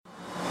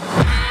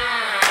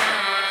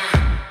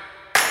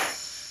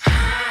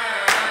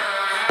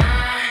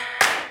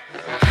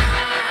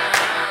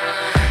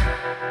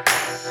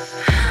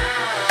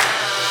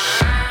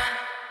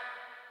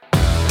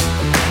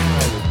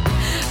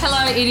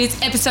It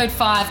is episode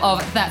 5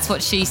 of That's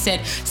What She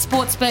Said,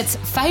 Sportsbet's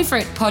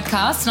favourite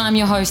podcast. And I'm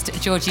your host,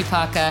 Georgie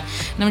Parker.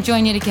 And I'm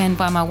joined yet again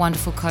by my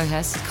wonderful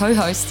co-host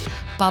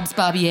Bubs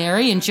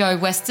Barbieri and Joe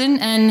Weston.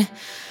 And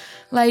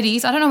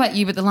ladies, I don't know about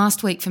you, but the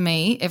last week for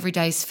me, every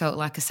day's felt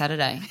like a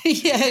Saturday.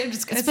 Yeah.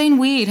 It's been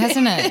weird,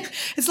 hasn't it?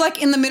 It's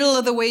like in the middle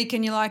of the week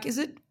and you're like, is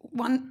it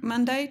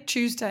Monday,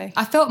 Tuesday?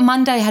 I felt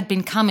Monday had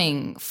been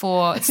coming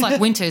it's like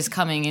winter's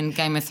coming in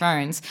Game of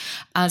Thrones.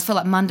 I felt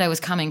like Monday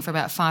was coming for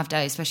about 5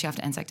 days, especially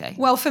after Anzac Day.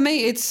 Well, for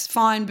me, it's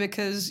fine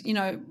because,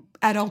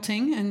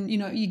 adulting and,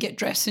 you get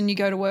dressed and you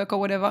go to work or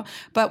whatever.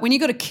 But when you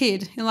got a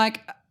kid, you're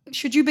like,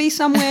 should you be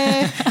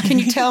somewhere? Can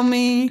you tell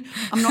me?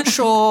 I'm not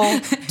sure.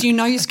 Do you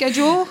know your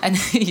schedule? And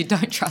you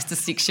don't trust a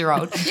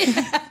 6-year-old.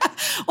 Yeah.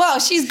 Well,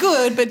 she's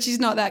good, but she's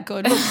not that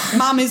good. Look,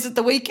 Mum, is it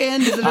the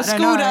weekend? Is it a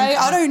school day?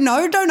 I don't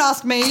know. Don't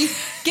ask me.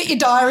 Get your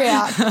diary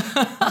out.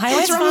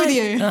 What's wrong with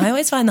you? I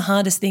always find the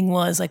hardest thing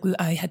was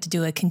I had to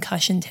do a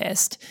concussion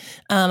test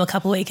a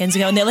couple of weekends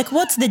ago and they're like,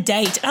 what's the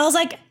date? And I was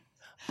like,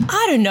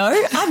 I don't know.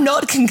 I'm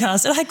not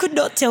concussed. And I could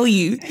not tell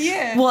you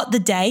what the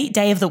day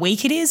of the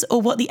week it is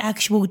or what the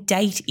actual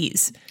date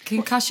is.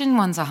 Concussion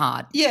ones are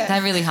hard. Yeah.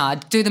 They're really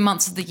hard. Do the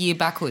months of the year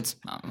backwards.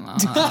 Yeah.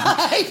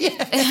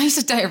 I used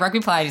to date a rugby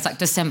player and it's like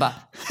December.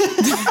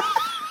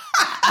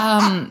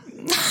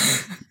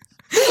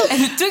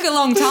 And it took a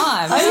long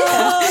time.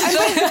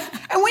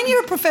 And when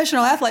you're a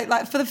professional athlete,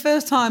 like for the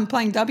first time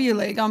playing W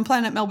League, I'm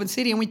playing at Melbourne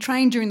City and we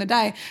train during the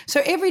day.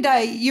 So every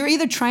day you're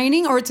either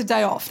training or it's a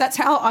day off. That's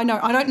how I know.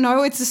 I don't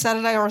know it's a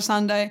Saturday or a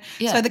Sunday.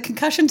 Yeah. So the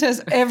concussion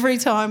test every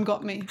time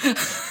got me.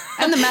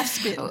 And the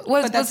maths bit.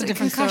 But that's a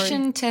different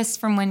concussion test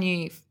from when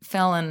you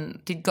fell and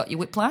got your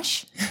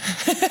whiplash?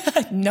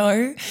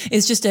 No,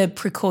 it's just a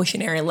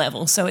precautionary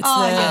level. So it's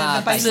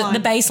the baseline. The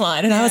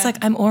baseline. And I was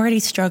like, I'm already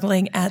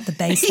struggling at the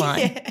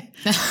baseline.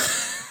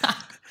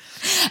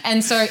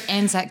 And so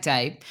Anzac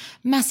Day,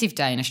 massive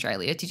day in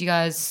Australia. Did you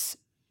guys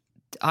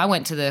 – I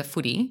went to the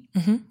footy.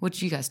 Mm-hmm. What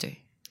did you guys do?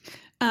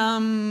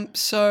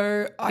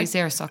 Is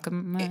there a soccer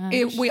match?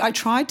 I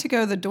tried to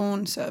go the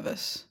dawn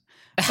service,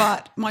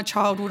 but my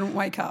child wouldn't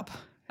wake up.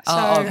 So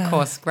of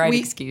course, great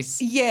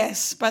excuse.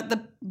 Yes, but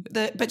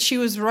she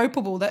was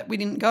ropeable that we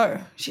didn't go.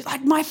 She's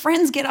like, my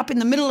friends get up in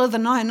the middle of the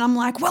night, and I'm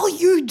like, well,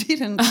 you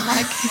didn't.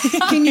 Like,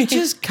 can you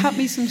just cut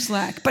me some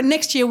slack? But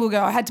next year we'll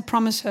go. I had to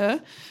promise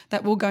her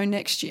that we'll go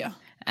next year.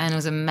 And it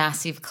was a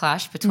massive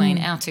clash between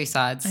our two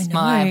sides,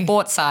 my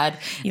bought side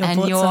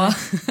and your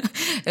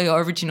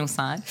original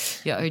side,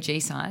 your OG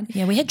side.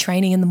 Yeah, we had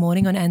training in the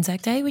morning on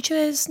Anzac Day, which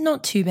was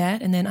not too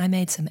bad. And then I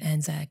made some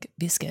Anzac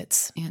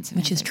biscuits,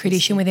 which is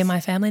tradition within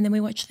my family. And then we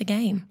watched the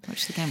game.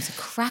 The game was a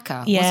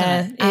cracker,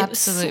 yeah, wasn't it?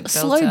 Absolute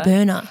slow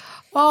burner.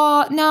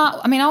 Oh,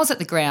 no, I mean, I was at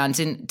the ground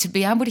and to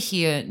be able to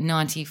hear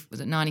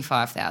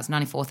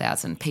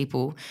 94,000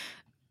 people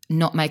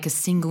not make a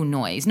single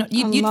noise.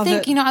 You'd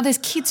think, there's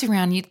kids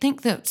around. You'd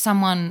think that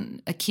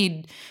a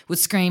kid would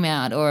scream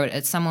out or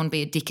someone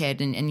be a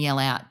dickhead and yell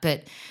out,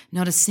 but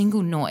not a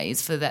single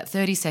noise for that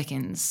 30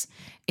 seconds.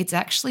 It's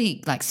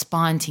actually like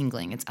spine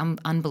tingling. It's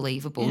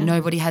unbelievable. Yeah.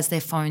 Nobody has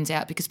their phones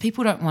out because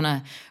people don't want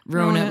to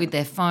ruin it with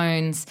their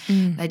phones.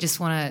 They just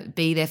want to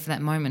be there for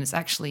that moment. It's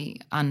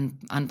actually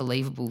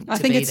unbelievable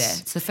to be there.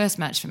 It's the first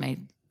match for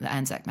me, the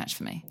Anzac match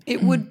for me.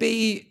 It would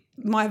be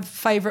my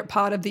favourite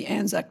part of the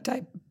Anzac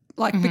Day.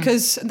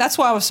 Because that's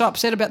why I was so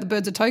upset about the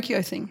Birds of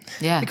Tokyo thing.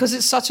 Yeah. Because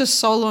it's such a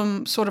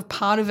solemn sort of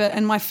part of it.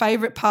 And my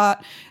favourite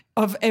part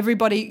of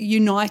everybody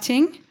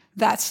uniting,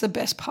 that's the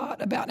best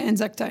part about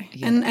Anzac Day.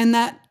 Yeah. And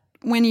that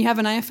when you have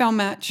an AFL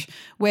match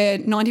where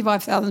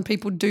 95,000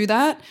 people do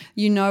that,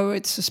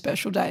 it's a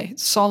special day.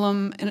 It's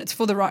solemn and it's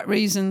for the right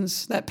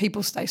reasons that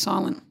people stay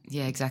silent.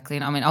 Yeah, exactly.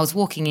 And I mean, I was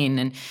walking in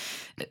and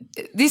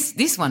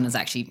this one is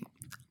actually –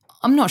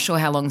 I'm not sure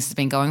how long this has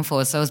been going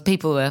for. So as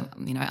people were,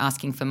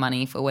 asking for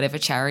money for whatever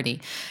charity,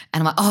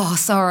 and I'm like, oh,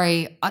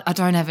 sorry, I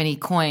don't have any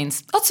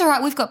coins. Oh, it's all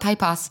right, we've got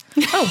PayPass.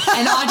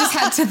 And I just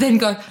had to then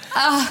go,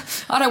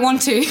 I don't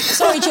want to.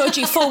 Sorry,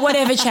 Georgie, for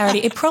whatever charity.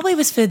 It probably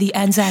was for the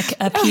Anzac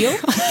Appeal.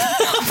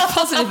 I'm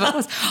positive it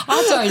was.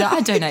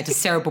 I donate to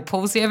cerebral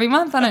palsy every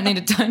month. I don't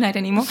need to donate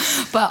anymore.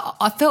 But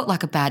I felt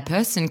like a bad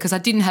person because I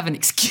didn't have an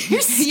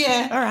excuse.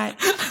 Yeah, all right.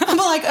 I'm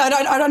like,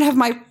 I don't have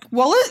my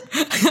wallet.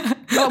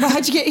 Well,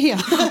 how'd you get here?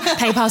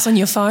 PayPass on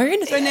your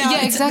phone. So now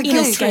it's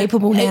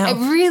inescapable now. It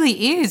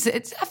really is.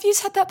 Have you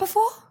had that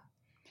before?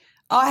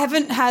 I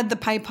haven't had the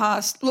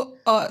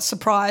PayPass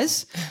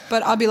surprise,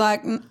 but I'll be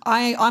like,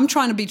 I'm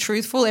trying to be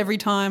truthful every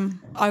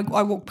time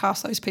I walk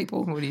past those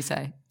people. What do you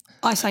say?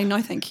 I say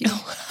no, thank you.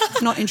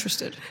 Not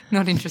interested.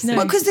 Not interested. No.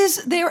 Well,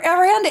 because they're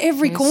around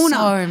every corner.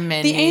 So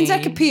many. The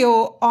Anzac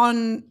Appeal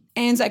on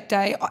Anzac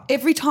Day.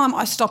 Every time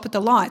I stop at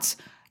the lights,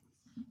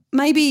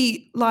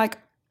 maybe like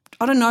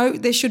I don't know,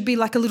 there should be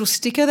like a little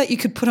sticker that you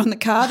could put on the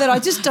car that I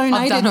just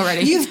donated. I've done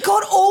already. You've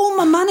got all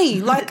my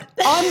money. Like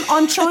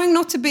I'm trying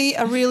not to be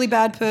a really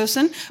bad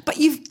person, but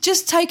you've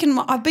just taken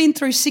I've been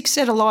through 6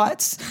 set of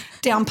lights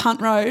down Punt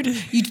Road.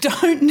 You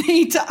don't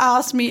need to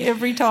ask me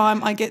every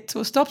time I get to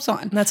a stop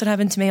sign. And that's what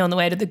happened to me on the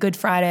way to the Good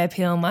Friday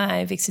appeal.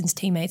 My Vixen's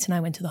teammates and I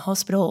went to the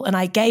hospital and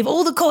I gave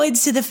all the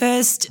coins to the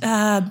first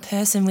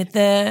person with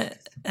the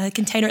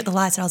container at the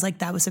lights, and I was like,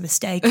 that was a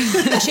mistake.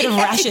 I should have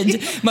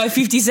rationed my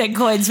 50-cent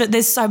coins, but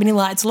there's so many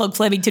lights along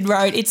Flemington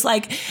Road. It's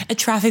like a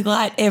traffic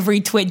light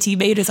every 20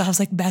 metres. I was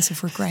like,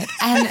 massive regret.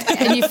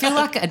 And you feel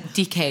like a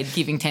dickhead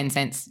giving 10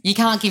 cents. You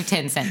can't give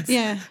 10 cents.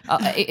 Yeah.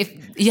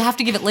 If you have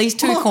to give at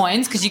least 2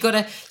 coins because you got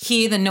to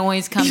hear the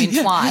noise come in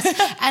twice.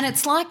 And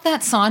it's like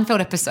that Seinfeld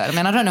episode. I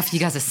mean, I don't know if you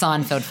guys are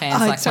Seinfeld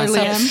fans like totally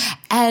myself.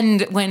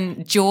 And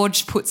when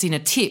George puts in a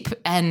tip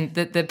and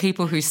the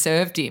people who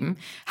served him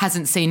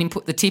hasn't seen him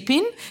put the tip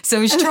in,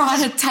 so he's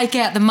trying to take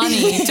out the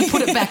money to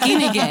put it back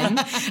in again,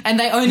 and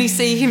they only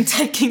see him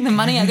taking the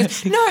money out. He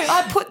goes, no,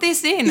 I put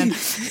this in. And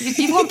if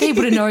you want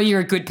people to know you're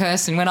a good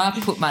person, when I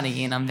put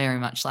money in, I'm very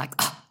much like,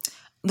 oh,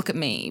 look at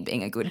me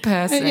being a good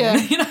person. Yeah.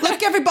 You know?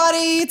 Look,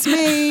 everybody, it's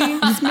me.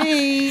 It's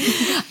me.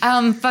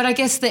 But I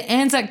guess the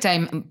Anzac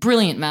Day,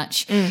 brilliant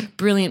match,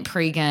 brilliant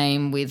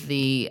pre-game with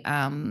the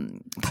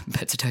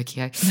Birds of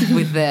Tokyo,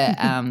 with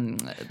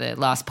the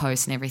last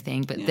post and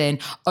everything, but then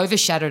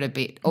overshadowed a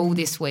bit. All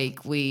this week,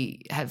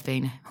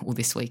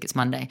 it's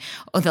Monday,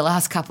 or the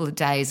last couple of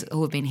days, all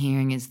we've been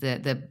hearing is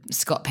the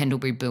Scott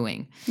Pendlebury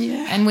booing.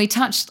 Yeah. And we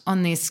touched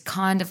on this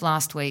kind of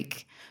last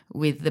week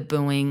with the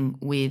booing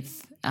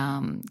with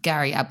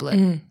Gary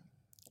Ablett,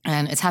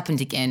 and it's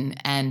happened again.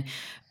 And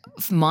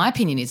my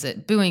opinion is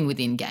that booing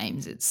within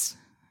games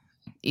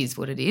is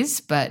what it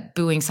is, but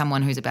booing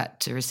someone who's about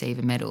to receive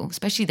a medal,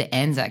 especially the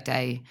Anzac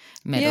Day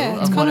medal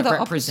of what it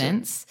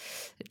represents,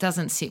 it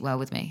doesn't sit well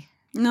with me.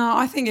 No,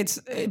 I think it's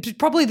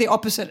probably the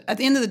opposite. At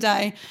the end of the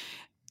day,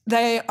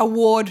 they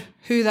award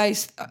who they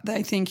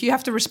think. You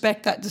have to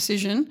respect that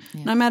decision,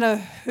 no matter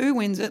who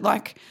wins it.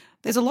 Like,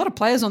 there's a lot of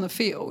players on the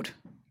field.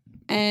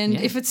 And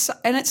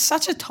it's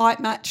such a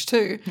tight match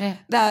too,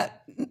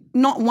 that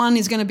not one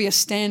is going to be a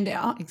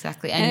standout.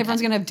 Exactly. And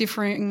everyone's going to have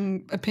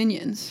differing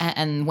opinions.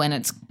 And when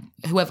it's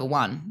whoever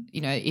won,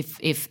 you know, if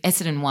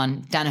Essendon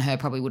won, Danaher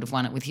probably would have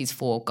won it with his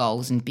 4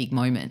 goals and big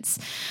moments.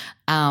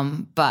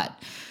 But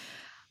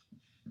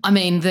I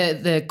mean,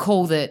 the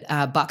call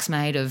that Bucks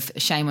made of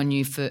shame on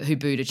you for who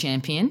booed a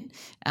champion,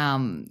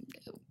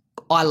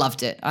 I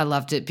loved it. I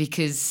loved it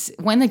because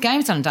when the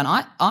game's done and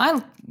done,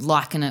 I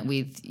liken it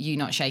with you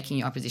not shaking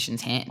your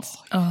opposition's hands.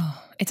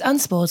 Oh, it's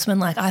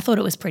unsportsmanlike. I thought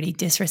it was pretty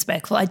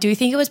disrespectful. I do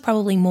think it was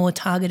probably more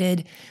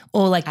targeted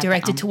or like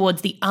directed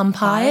towards the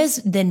umpires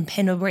than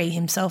Pendlebury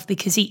himself,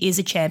 because he is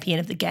a champion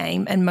of the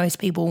game and most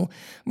people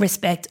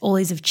respect all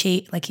he's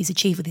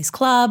achieved with his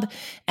club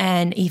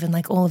and even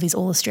like all of his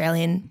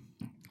All-Australian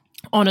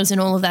honours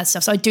and all of that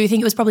stuff. So I do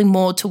think it was probably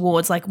more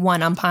towards like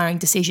one umpiring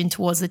decision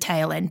towards the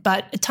tail end,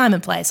 but at time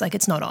and place, like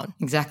it's not on.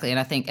 Exactly. And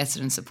I think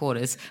Essendon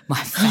supporters,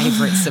 my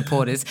favourite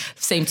supporters,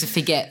 seem to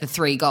forget the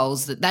 3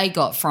 goals that they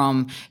got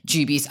from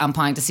dubious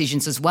umpiring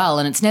decisions as well.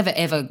 And it's never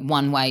ever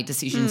one-way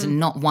decisions and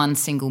not one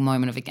single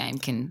moment of a game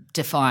can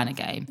define a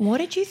game. What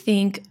did you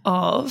think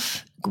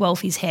of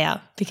Guelphy's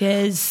hair?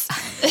 Because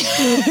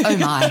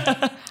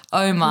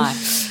oh my.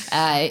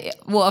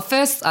 Well, at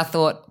first I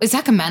thought, is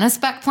Zach Manis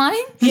back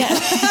playing? Yeah.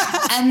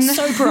 And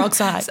so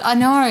peroxide. I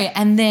know.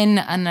 And then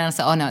I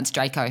said, oh no, it's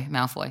Draco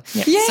Malfoy.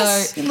 Yep.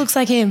 Yes, so it looks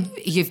like him.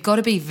 You've got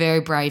to be a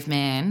very brave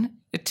man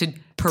to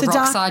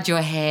peroxide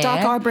your hair.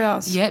 Dark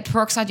eyebrows. Yeah,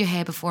 peroxide your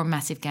hair before a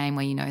massive game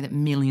where you know that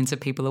millions of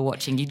people are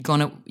watching. You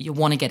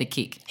want to get a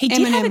kick. He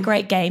did have a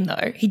great game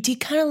though. He did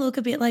kind of look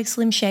a bit like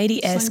Slim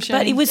Shady-esque,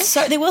 but it was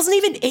so there wasn't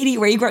even any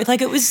regrowth.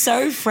 Like it was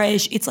so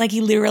fresh. It's like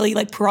he literally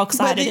like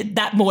peroxided it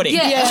that morning.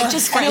 Yeah,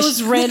 just fresh. And it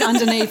was red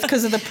underneath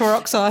because of the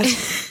peroxide.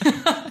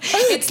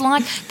 It's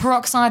like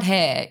peroxide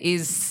hair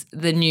is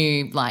the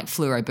new like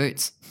fluoro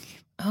boots.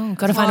 Oh,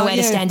 got to find a way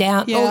to stand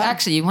out. Yeah. Oh,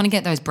 actually, you want to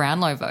get those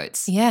Brownlow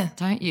votes. Yeah.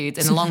 Don't you?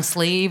 And a long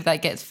sleeve,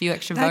 that gets a few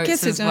extra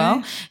votes as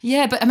well.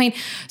 Yeah, but I mean,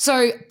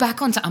 so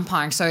back onto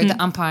umpiring. So the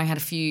umpiring had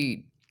a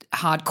few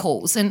hard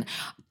calls. And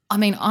I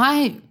mean,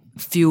 I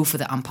feel for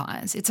the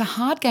umpires. It's a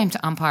hard game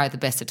to umpire at the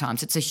best of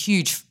times. It's a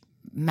huge,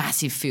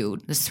 massive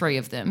field. There's 3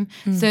 of them,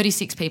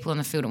 36 people on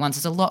the field at once.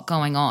 There's a lot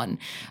going on.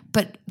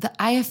 But the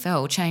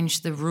AFL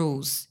changed the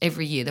rules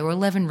every year. There were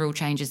 11 rule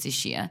changes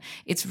this year.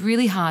 It's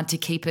really hard to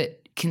keep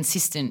it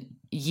consistent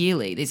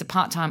yearly. These are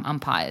part-time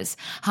umpires.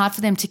 Hard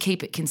for them to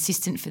keep it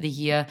consistent for the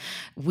year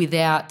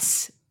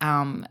without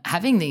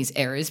having these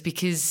errors,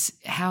 because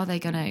how are they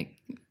going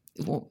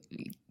to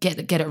get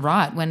it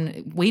right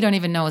when we don't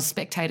even know as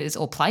spectators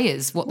or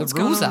players what the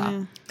rules are?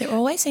 Yeah. There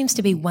always seems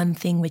to be one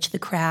thing which the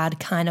crowd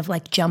kind of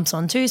like jumps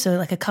onto. So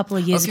like a couple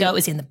of years ago it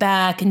was in the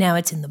back and now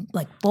it's in the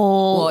like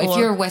ball. Well, if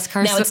you're a West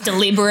Coast, now it's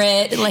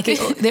deliberate. Like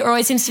there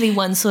always seems to be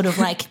one sort of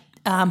like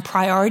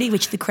priority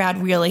which the crowd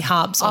really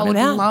harps on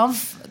about. I would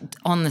love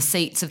on the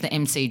seats of the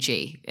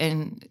MCG,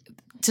 and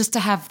just to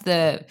have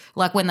the,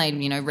 like when they,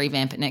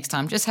 revamp it next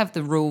time, just have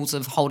the rules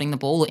of holding the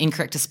ball or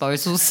incorrect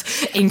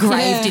disposals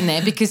engraved in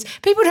there, because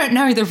people don't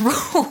know the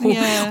rule.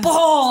 Yeah.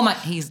 Boom!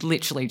 He's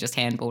literally just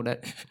handballed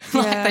it.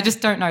 Like they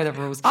just don't know the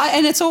rules.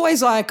 And it's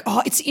always like,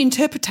 it's the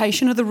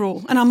interpretation of the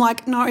rule. And I'm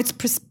like, no, it's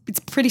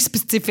pretty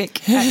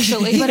specific,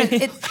 actually. But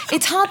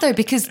it's hard though,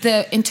 because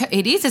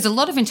there's a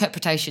lot of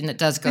interpretation that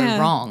does go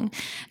wrong.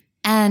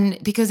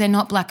 And because they're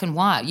not black and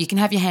white, you can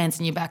have your hands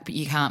in your back, but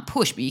you can't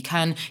push, but you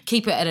can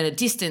keep it at a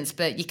distance,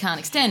 but you can't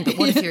extend. But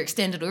what if you're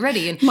extended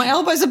already? And my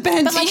elbows are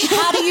bent. But like,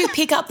 how do you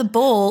pick up the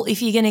ball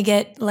if you're going to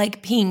get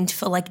like pinged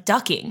for like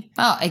ducking?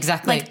 Oh,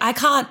 exactly. Like I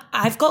can't,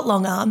 I've got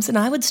long arms and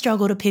I would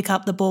struggle to pick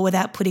up the ball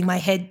without putting my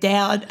head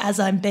down as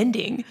I'm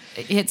bending.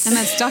 And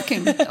that's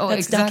ducking.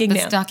 That's ducking now.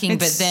 That's ducking,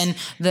 but then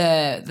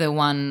the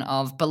one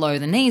of below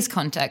the knees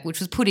contact, which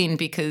was put in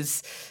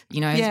because,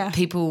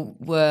 people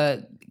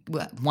were...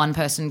 one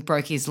person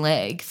broke his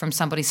leg from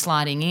somebody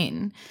sliding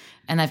in,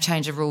 and they've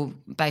changed the rule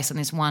based on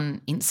this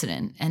one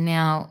incident. And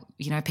now,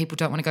 people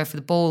don't want to go for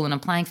the ball, and I'm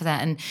playing for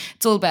that. And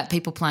it's all about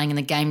people playing in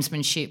the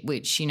gamesmanship,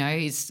 which,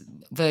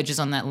 verges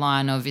on that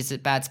line of, is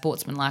it bad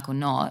sportsmanlike or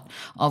not,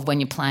 of when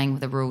you're playing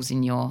with the rules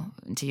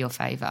into your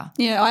favour.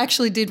 Yeah, I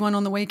actually did one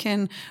on the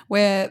weekend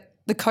where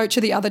the coach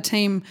of the other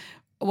team,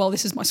 well,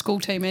 this is my school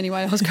team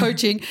anyway, I was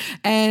coaching,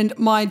 and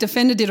my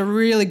defender did a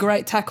really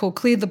great tackle,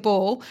 cleared the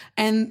ball,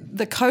 and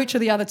the coach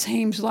of the other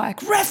team's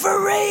like,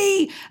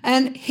 referee!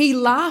 And he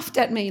laughed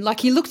at me, like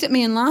he looked at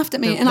me and laughed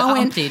at me, and I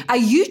went, are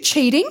you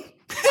cheating?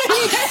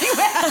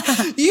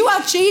 You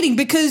are cheating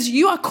because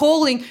you are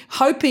calling,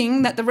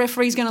 hoping that the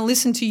referee's going to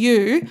listen to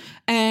you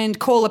and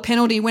call a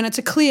penalty when it's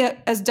a clear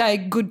as day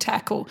good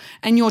tackle,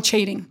 and you're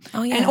cheating.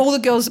 Oh, yeah. And all the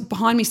girls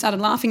behind me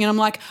started laughing, and I'm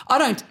like, I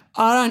don't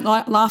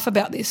laugh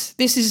about this.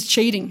 This is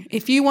cheating.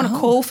 If you want to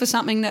call for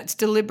something that's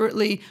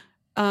deliberately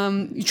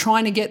you're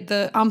trying to get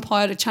the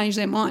umpire to change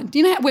their mind. Do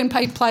you know how when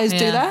players do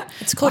that?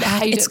 It's called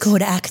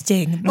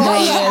acting.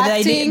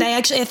 They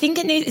actually, I think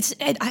it needs.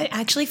 I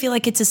actually feel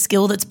like it's a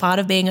skill that's part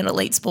of being an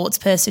elite sports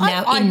person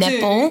now in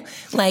netball.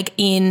 Like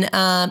in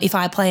if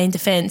I play in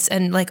defence,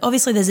 and like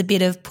obviously there's a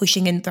bit of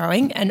pushing and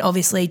throwing, and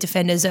obviously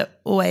defenders are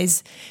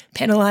always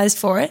penalised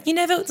for it. You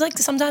never like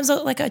sometimes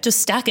like I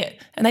just stack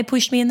it and they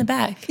pushed me in the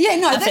back. Yeah,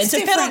 no, that's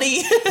different.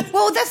 Penalty.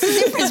 Well, that's the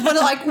difference. But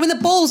like when the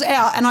ball's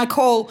out and I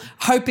call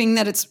hoping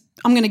that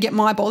I'm going to get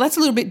my ball, that's a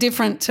little bit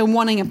different to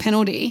wanting a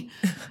penalty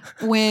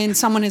when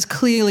someone has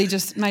clearly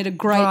just made a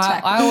great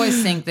tackle. I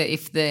always think that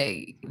if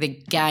the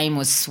game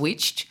was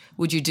switched,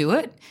 would you do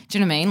it? Do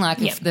you know what I mean?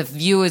 Like if the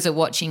viewers are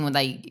watching, would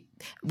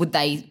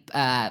they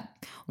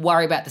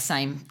worry about the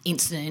same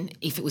incident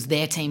if it was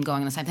their team going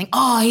on the same thing?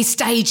 Oh, he's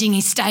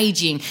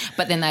staging,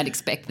 but then they'd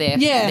expect their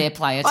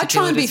player to do it. I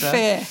try and be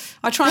fair.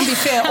 I try and be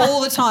fair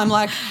all the time.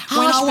 Like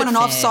when I want an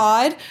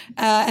offside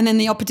and then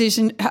the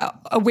opposition,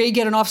 we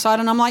get an offside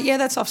and I'm like, yeah,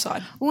 that's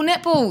offside. Well,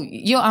 netball,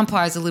 your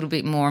umpire is a little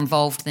bit more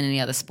involved than any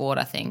other sport,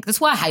 I think. That's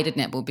why I hated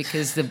netball,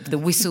 because the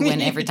whistle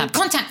went every time.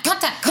 Contact.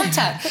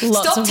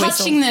 Stop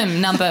touching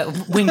them,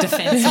 wing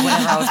defence or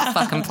whatever I was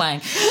fucking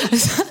playing.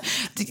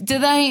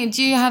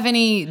 Do you have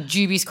any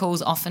dubious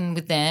calls often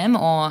with them,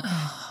 or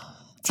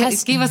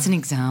give us an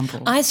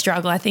example? I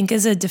struggle, I think,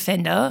 as a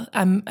defender.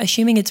 I'm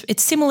assuming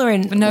it's similar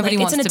in but nobody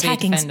wants to be a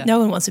defender. No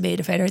one wants to be a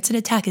defender. It's an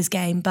attacker's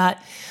game, but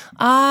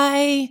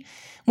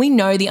we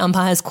know the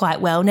umpires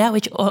quite well now,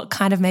 which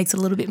kind of makes it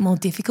a little bit more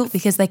difficult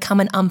because they come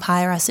and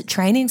umpire us at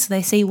training, so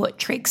they see what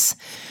tricks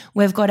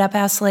we've got up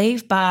our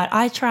sleeve. But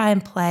I try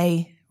and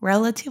play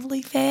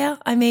relatively fair.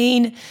 I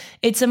mean,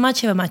 it's a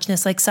much of a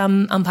muchness. Like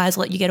some umpires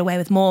let you get away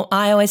with more.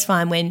 I always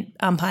find when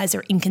umpires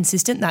are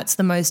inconsistent, that's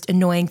the most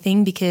annoying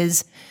thing,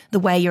 because the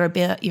way your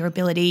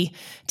ability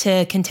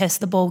to contest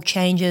the ball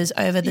changes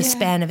over the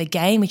span of a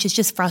game, which is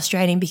just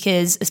frustrating,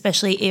 because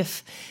especially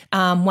if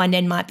one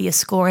end might be a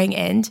scoring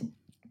end,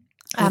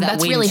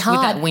 that's really hard.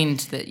 With that wind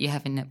that you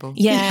have in netball.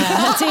 Yeah,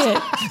 that's it.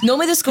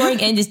 Normally the scoring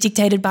end is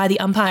dictated by the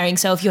umpiring.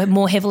 So if you're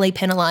more heavily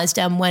penalised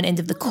down one end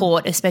of the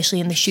court, especially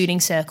in the shooting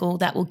circle,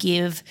 that will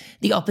give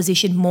the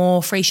opposition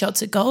more free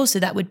shots at goal. So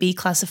that would be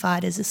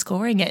classified as a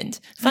scoring end.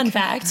 Fun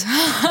fact,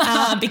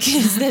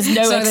 because there's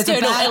no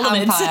external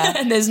elements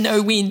and there's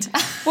no wind.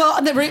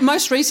 Well,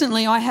 most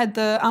recently I had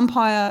the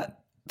umpire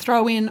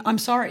throw in, I'm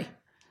sorry.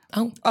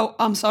 Oh,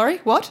 I'm sorry.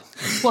 What?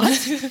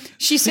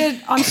 She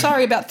said, I'm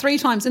sorry about 3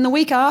 times. And the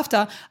week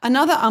after,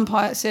 another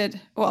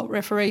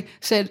referee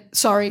said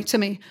sorry to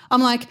me.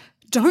 I'm like,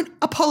 don't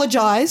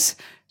apologise.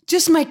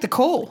 Just make the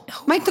call.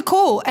 Make the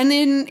call. And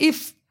then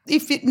if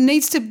it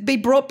needs to be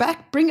brought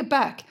back, bring it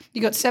back.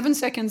 You got 7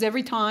 seconds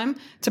every time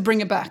to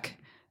bring it back.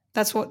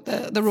 That's what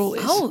the rule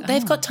is. Oh,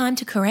 they've got time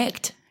to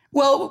correct.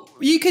 Well,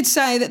 you could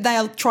say that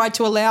they tried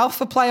to allow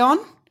for play on.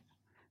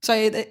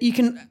 So that you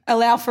can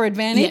allow for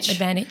advantage. Yeah,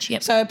 advantage,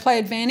 yep. So play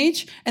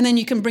advantage, and then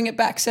you can bring it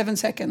back 7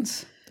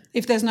 seconds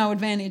if there's no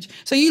advantage.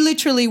 So you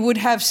literally would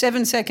have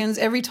 7 seconds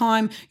every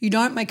time you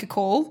don't make a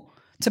call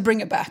to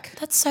bring it back.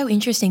 That's so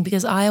interesting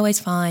because I always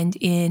find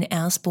in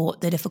our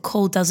sport that if a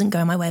call doesn't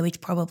go my way,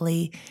 which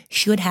probably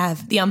should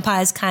have, the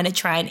umpires kind of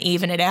try and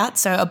even it out.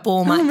 So a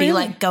ball might be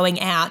like going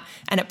out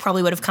and it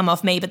probably would have come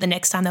off me, but the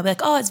next time they'll be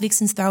like, oh, it's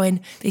Vixen's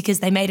throw-in because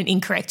they made an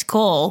incorrect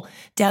call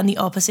down the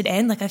opposite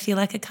end. Like I feel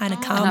like a kind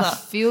of karma. And I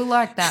feel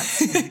like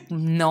that's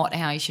not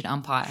how you should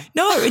umpire.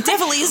 No, it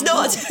definitely is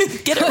not.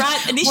 Get it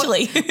right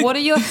initially. What are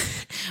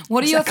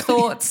your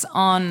thoughts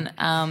on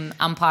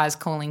umpires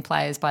calling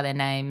players by their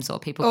names or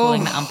people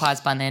calling the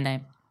umpires by their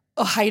name?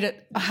 I hate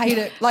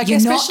it. Like, you're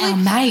especially, not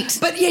our mate.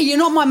 But yeah, you're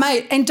not my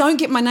mate, and don't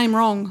get my name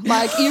wrong.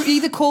 Like, you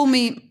either call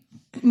me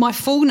my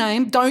full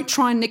name, don't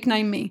try and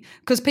nickname me,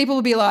 because people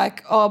will be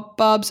like, oh,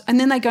 Bubs, and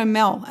then they go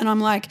Mel, and I'm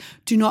like,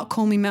 do not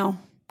call me Mel,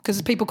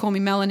 because people call me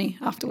Melanie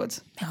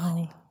afterwards.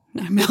 No,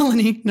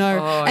 Melanie, no.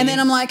 Oh, and then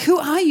I'm like, who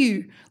are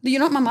you?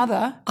 You're not my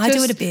mother. I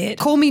do it a bit.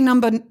 Call me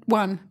number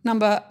 1,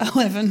 number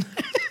 11.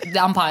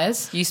 The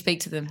umpires, you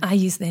speak to them. I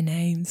use their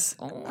names.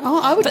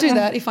 Oh, I would do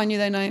that if I knew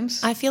their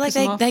names. I feel like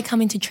they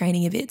come into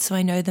training a bit, so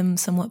I know them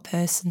somewhat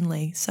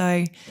personally. So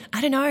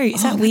I don't know.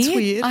 Is that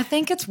weird? I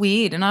think it's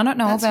weird, and I don't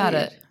know about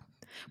it.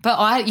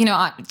 But do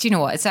you know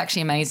what? It's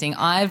actually amazing.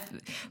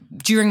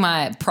 During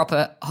my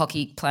proper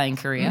hockey playing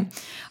career,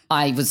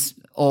 I was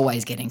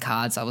always getting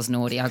cards. I was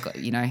naughty. I got,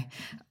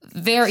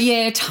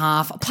 very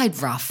tough. I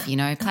played rough,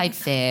 played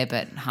fair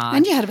but hard.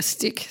 And you had a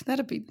stick.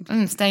 That'd be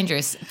it's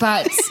dangerous.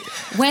 But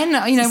when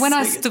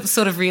I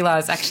sort of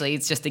realised actually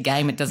it's just a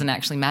game, it doesn't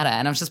actually matter.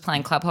 And I was just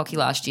playing club hockey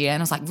last year,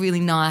 and I was like really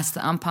nice to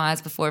the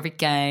umpires before every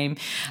game.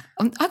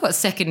 I got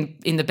second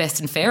in the best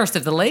and fairest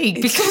of the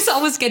league because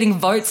I was getting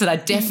votes that I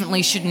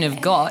definitely shouldn't have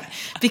got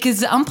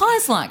because the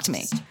umpires liked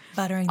me.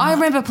 I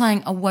remember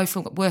playing a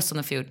woeful worst on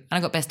the field, and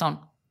I got best on.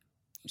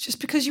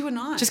 Just because you were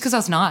nice. Just because I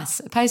was nice.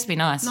 It pays to be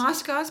nice.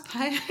 Nice guys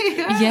pay.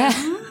 Yeah.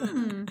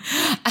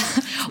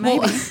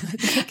 Maybe.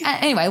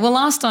 Anyway,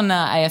 last on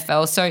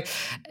AFL. So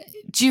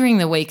during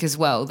the week as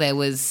well, there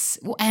was,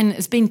 and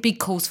it's been big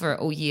calls for it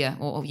all year,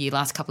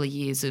 last couple of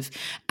years of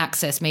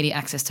media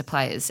access to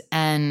players.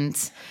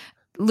 And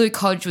Luke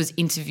Hodge was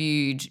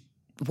interviewed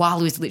while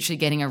he was literally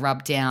getting a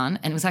rub down,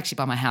 and it was actually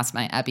by my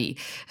housemate Abby,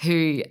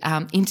 who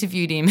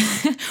interviewed him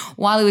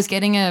while he was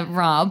getting a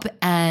rub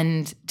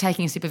and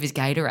taking a sip of his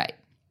Gatorade.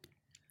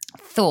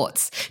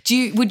 Thoughts?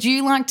 Would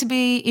you like to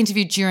be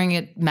interviewed during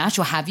a match,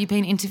 or have you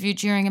been interviewed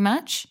during a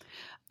match?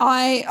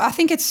 I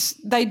think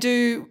they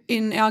do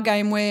in our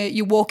game where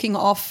you're walking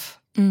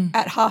off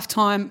at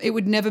halftime. It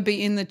would never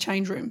be in the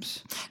change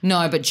rooms.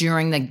 No, but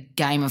during the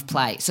game of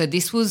play. So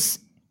this was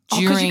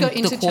during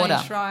the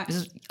quarter. Right.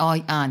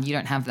 You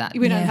don't have that.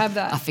 We don't have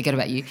that. I forget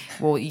about you.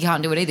 Well, you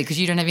can't do it either because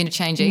you don't have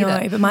interchange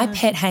either. No, but my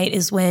pet hate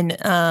is when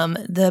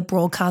the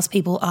broadcast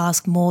people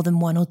ask more than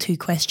 1 or 2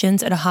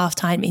 questions at a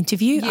halftime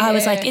interview. Yeah. I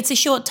was like, it's a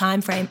short time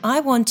frame.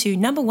 I want to,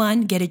 number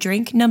 1, get a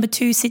drink. Number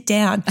 2, sit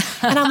down.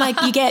 And I'm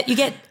like, you get.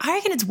 I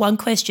reckon it's 1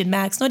 question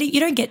max. You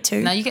don't get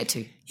 2. No, you get 2.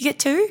 You get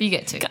 2? You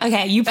get 2.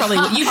 Okay, you probably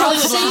would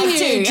like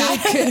 2.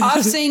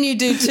 I've seen you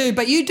do 2,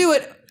 but you do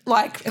it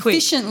like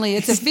efficiently.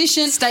 It's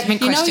efficient. Statement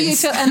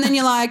questions. And then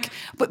you're like,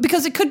 but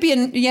because it could be a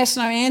yes,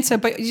 no answer,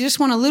 but you just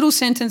want a little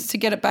sentence to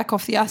get it back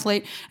off the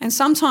athlete. And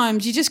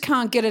sometimes you just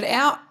can't get it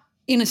out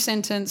in a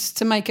sentence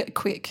to make it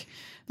quick.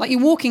 Like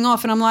you're walking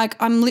off and I'm like,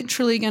 I'm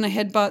literally going to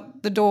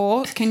headbutt the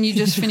door. Can you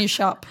just finish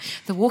up?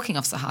 The walking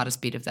off's the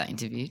hardest bit of that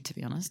interview, to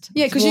be honest.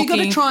 Yeah, because you've got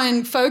to try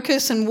and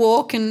focus and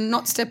walk and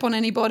not step on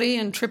anybody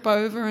and trip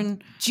over.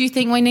 And do you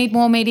think we need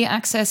more media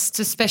access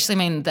to, especially,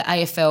 the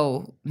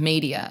AFL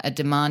media are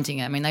demanding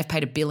it. They've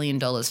paid $1 billion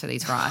for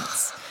these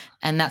rights.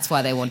 And that's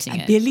why they're wanting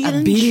it.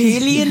 $1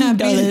 billion.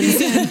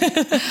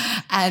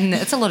 And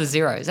it's a lot of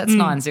zeros. That's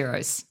 9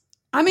 zeros.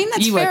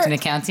 That's you fair. worked in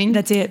accounting.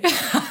 That's it.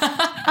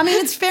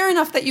 It's fair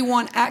enough that you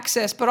want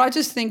access, but I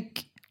just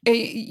think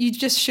you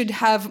just should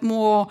have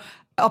more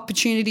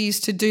opportunities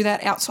to do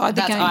that outside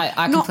the game.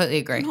 I completely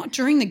agree. Not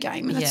during the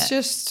game. And it's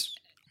just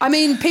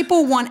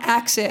people want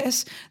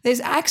access. There's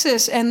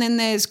access and then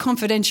there's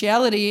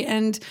confidentiality,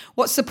 and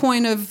what's the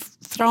point of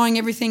throwing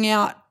everything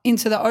out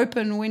into the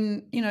open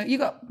when, you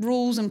got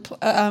rules and,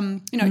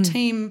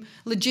 team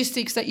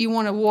logistics that you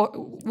want to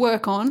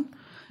work on,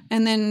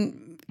 and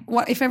then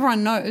what if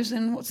everyone knows,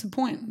 then what's the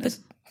point?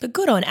 But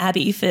good on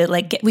Abby for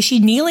was she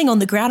kneeling on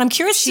the ground? I'm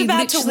curious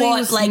about to what,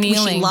 was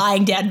she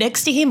lying down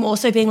next to him,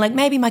 also being like,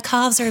 maybe my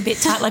calves are a bit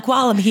tight,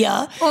 while I'm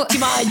here, do you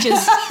mind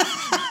just...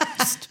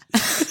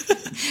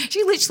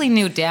 She literally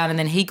kneeled down and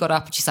then he got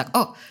up and she's like,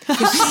 oh,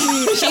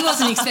 she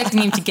wasn't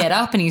expecting him to get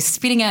up and he's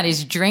spitting out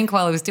his drink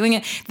while he was doing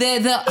it.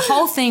 The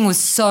whole thing was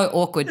so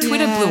awkward.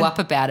 Twitter blew up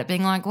about it,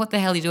 being like, what the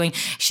hell are you doing?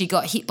 She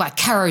got hit by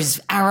Caro's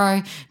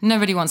arrow.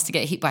 Nobody wants to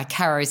get hit by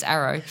Caro's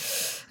arrow.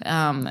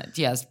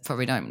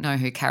 Probably don't know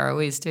who Caro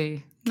is, do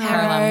you? No.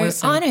 Caroline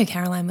Wilson. I know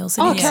Caroline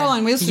Wilson. Oh,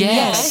 Caroline Wilson.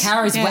 Yes.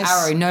 Caro's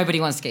arrow.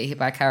 Nobody wants to get hit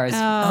by Caro's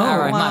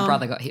arrow. Wow. My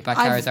brother got hit by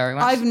Caro's arrow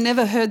once. I've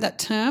never heard that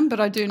term, but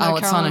I do know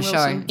Caroline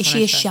Wilson. Is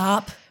she a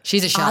sharp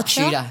She's a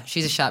sharpshooter.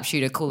 She's a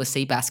sharpshooter. Call her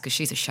Seabass because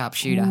she's a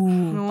sharpshooter.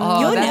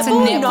 Your that's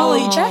netball a netball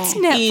knowledge That's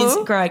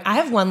netball. is growing. I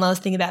have one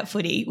last thing about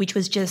footy, which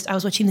was just I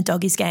was watching the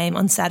Doggies game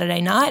on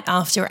Saturday night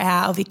after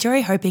our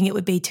victory, hoping it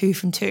would be 2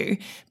 from 2.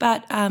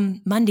 But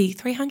Monday,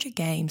 300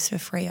 games for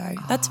Freo.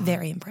 That's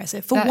very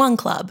impressive for one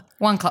club.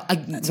 One club.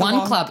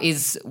 One club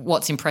is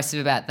what's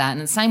impressive about that,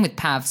 and the same with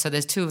Pav. So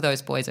there's 2 of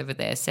those boys over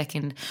there,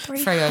 second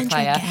Freo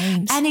player,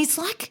 games. and he's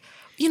like,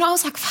 I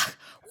was like, fuck.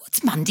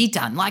 What's Mundy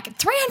done? Like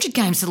 300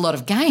 games is a lot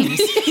of games.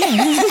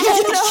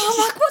 I'm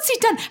like, what's he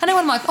done? And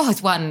I'm like,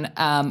 he's won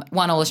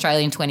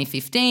All-Australian in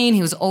 2015.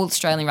 He was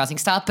All-Australian Rising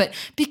Star. But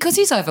because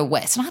he's over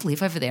West, and I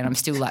live over there and I'm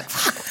still like,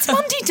 fuck, what's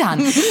Mundy done?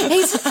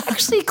 He's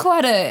actually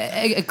quite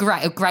a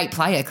great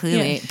player,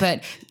 clearly. Yeah.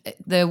 But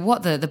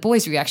the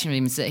boys' reaction to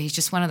him is that he's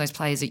just one of those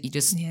players that you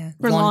just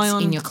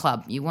want in your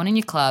club. You want in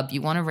your club,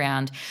 you want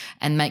around,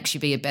 and makes you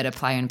be a better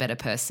player and better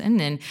person.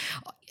 And,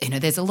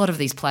 there's a lot of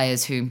these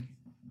players who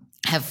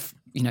have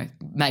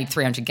made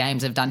 300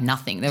 games, have done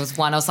nothing. There was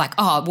one I was like,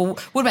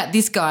 what about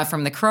this guy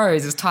from the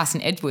Crows? It was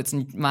Tyson Edwards,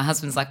 and my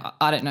husband's like,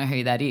 I don't know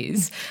who that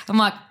is. I'm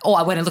like,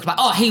 I went and looked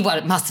up, he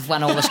must have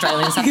won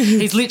All-Australians.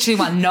 He's literally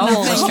won no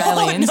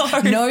All-Australians,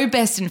 no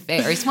best and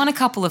fair. He's won a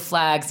couple of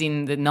flags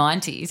in the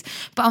 90s.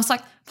 But I was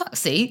like,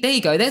 see, there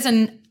you go. There's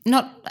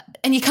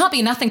and you can't be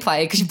a nothing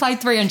player because you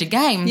played 300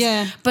 games.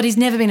 Yeah. But he's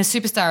never been a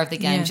superstar of the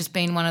game, just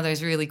been one of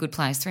those really good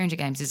players. 300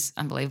 games is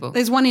unbelievable.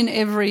 There's one in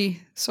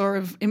every sort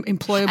of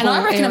employable And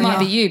I reckon area. it might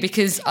be you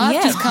because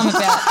I've just come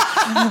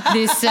about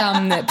this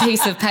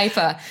piece of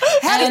paper.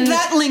 How did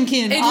that link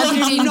in? It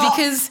linked in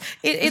because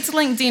it's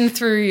linked in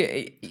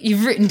through,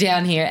 you've written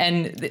down here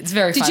and it's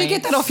very funny. Did you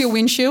get that off your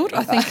windshield?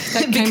 I think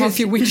that came off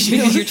your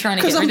windshield. Because you're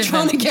trying to get rid of them. Because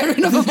I'm trying to get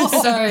rid of them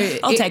all. So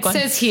I'll take one. It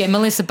says here,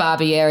 Melissa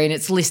Barbieri, and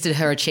it's listed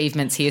her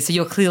achievements here. So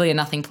you're clearly a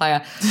nothing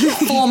player.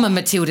 Former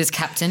Matildas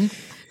captain,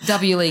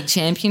 W League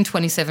champion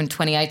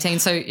 2018.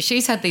 So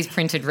she's had these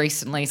printed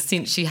recently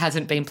since she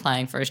hasn't been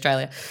playing for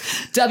Australia.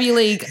 W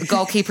League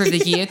goalkeeper of the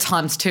year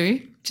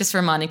 ×2, just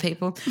reminding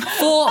people.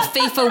 4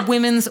 FIFA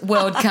Women's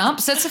World Cup.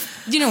 So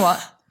you know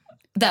what?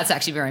 That's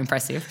actually very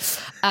impressive.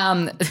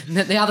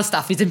 The other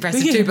stuff is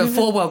impressive too, but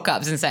 4 World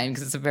Cups is insane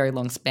because it's a very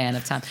long span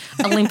of time.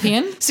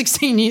 Olympian.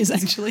 16 years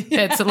actually.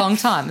 Yeah, it's a long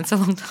time.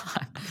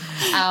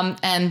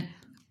 And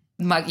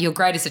your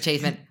greatest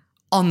achievement,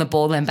 on the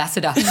ball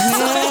ambassador.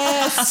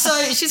 Yes.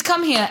 So she's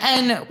come here,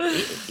 and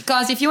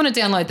guys, if you want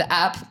to download the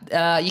app,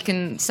 you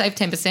can save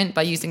 10%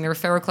 by using the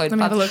referral code. Let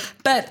me have a look.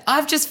 But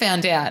I've just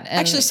found out, and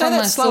actually, say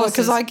that slower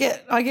because I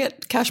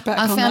get cash back.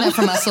 I found out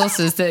from my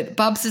sources that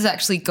Bubs has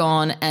actually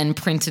gone and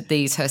printed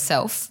these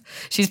herself.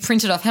 She's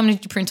printed off. How many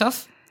did you print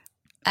off?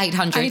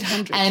 800.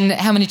 800. And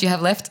how many do you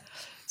have left?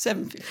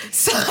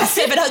 750.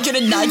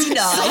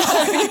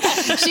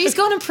 799. She's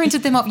gone and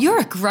printed them up. You're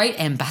a great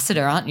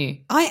ambassador, aren't you?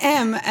 I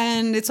am,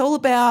 and it's all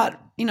about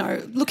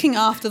looking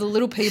after the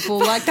little people.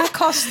 Like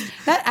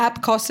that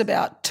app costs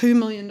about $2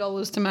 million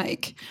to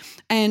make,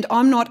 and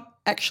I'm not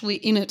actually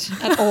in it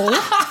at all.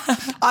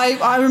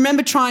 I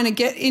remember trying to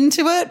get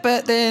into it,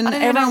 but then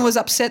everyone was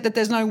upset that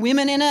there's no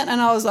women in it, and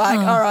I was like,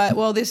 all right,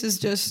 well, this is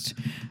just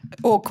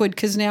awkward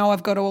because now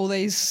I've got all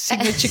these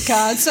signature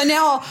cards. So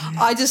now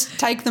I just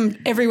take them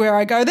everywhere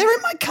I go. They're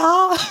in my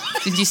car.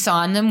 Did you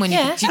sign them when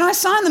and I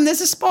sign them.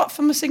 There's a spot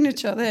for my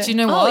signature there. Do you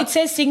know what? It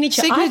says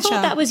signature. I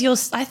thought that was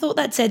I thought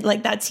that said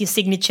like that's your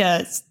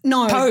signature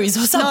pose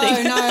or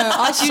something. No.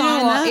 I Do you know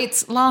sign what? that.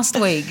 It's last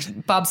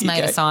week. Bubs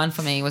made a sign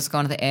for me. He was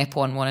going to the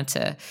airport and wanted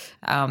to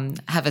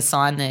have a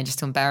sign there just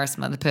to embarrass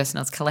the person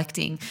I was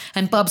collecting.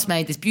 And Bubs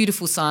made this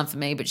beautiful sign for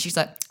me, but she's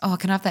like,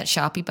 can I have that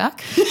Sharpie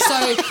back? So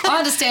I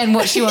understand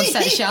what she wants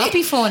that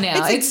Sharpie for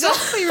now. It's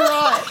exactly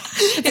right.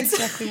 It's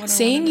exactly what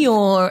Seeing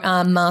your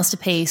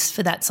masterpiece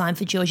for that sign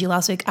for Georgie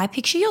last week, I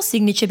picture your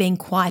signature being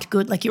quite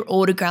good, like your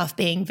autograph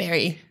being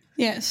very...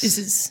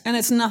 Yes. And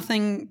it's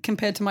nothing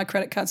compared to my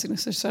credit card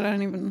signature, so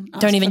don't even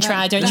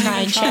try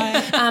and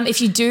check.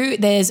 If you do,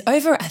 there's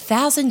over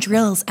 1,000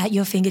 drills at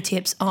your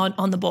fingertips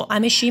on the ball.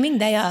 I'm assuming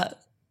they are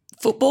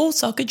football,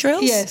 soccer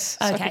drills? Yes,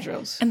 soccer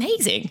drills.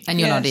 Amazing. And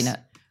you're not in it.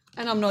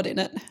 And I'm not in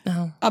it.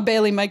 Oh. I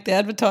barely make the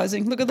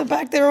advertising. Look at the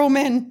back, they're all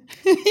men.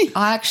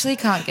 I actually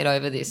can't get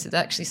over this. It's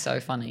actually so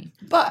funny.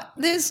 But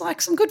there's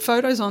like some good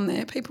photos on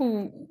there.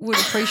 People would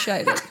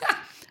appreciate it.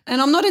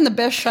 And I'm not in the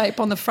best shape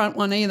on the front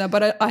one either,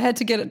 but I had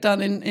to get it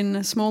done in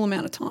a small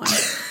amount of time.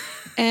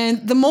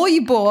 And the more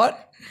you bought,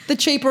 the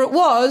cheaper it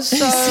was.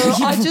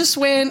 So I just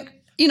went,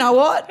 you know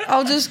what,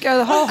 I'll just go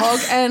the whole hog,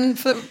 and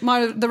for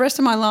the rest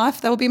of my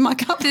life, that will be my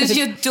cupboard. Does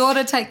your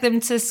daughter take them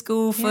to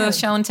school for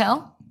show and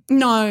tell?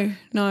 No.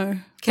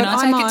 Can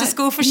I take it to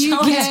school for show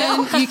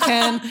and tell? You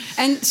can.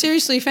 And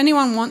seriously, if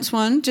anyone wants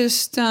one,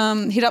 just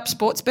hit up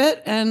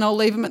Sportsbet and I'll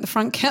leave them at the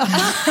front counter.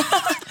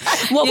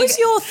 What was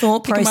your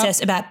thought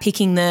process about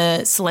picking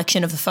the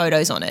selection of the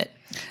photos on it?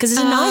 Because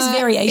there's a nice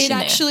variation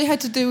It actually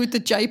had to do with the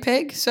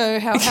JPEG. So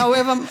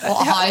however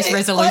highest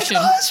resolution.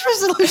 Like highest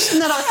resolution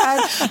that I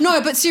had.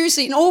 No, but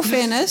seriously, in all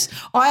fairness,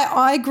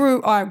 I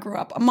grew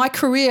up. My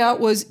career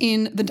was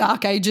in the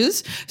dark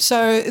ages.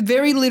 So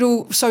very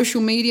little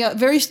social media,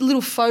 very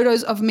little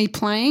photos of me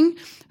playing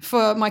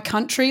for my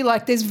country.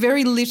 Like there's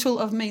very little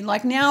of me.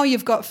 Like now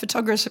you've got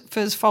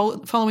photographers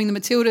following the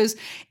Matildas.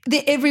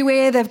 They're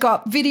everywhere. They've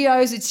got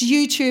videos. It's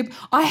YouTube.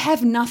 I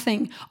have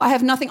nothing. I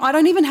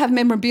don't even have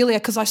memorabilia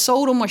because I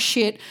sold all my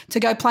shit to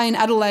go play in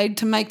Adelaide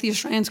to make the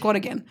Australian squad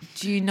again.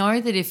 Do you know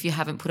that if you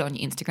haven't put it on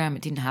your Instagram,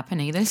 it didn't happen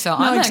either? So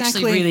I'm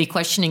actually really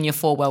questioning your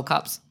 4 World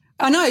Cups.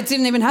 I know, it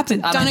didn't even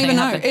happen. Don't even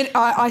know.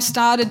 I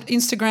started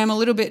Instagram a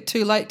little bit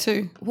too late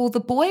too. Well, the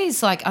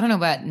boys, like, I don't know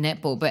about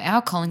netball, but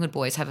our Collingwood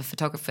boys have a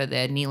photographer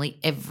there nearly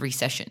every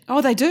session.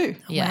 Oh, they do?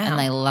 Yeah, and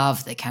they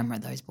love the camera,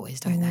 those boys,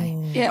 don't they?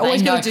 Yeah,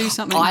 always got to do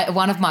something.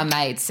 One of my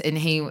mates, and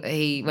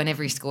he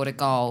whenever he scored a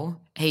goal,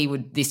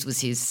 this was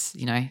his,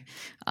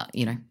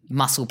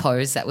 muscle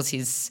pose. That was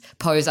his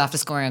pose after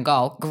scoring a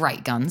goal.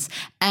 Great guns.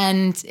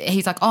 And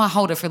he's like, I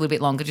hold it for a little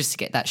bit longer just to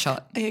get that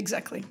shot.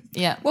 Exactly.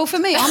 Yeah. Well, for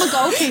me, I'm a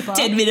goalkeeper.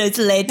 10 minutes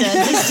later,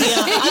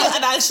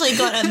 I've actually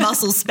got a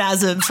muscle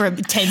spasm from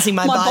tensing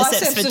my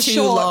biceps for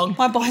too long.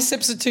 My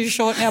biceps are too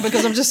short now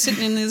because I'm just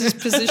sitting in this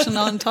position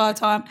the entire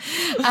time.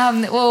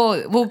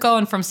 Well, we'll go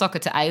on from soccer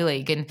to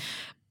A-League. And,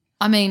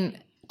 I mean,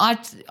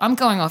 I'm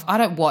going off. I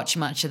don't watch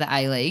much of the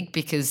A-League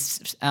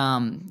because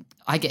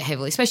I get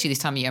heavily, especially this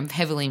time of year, I'm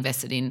heavily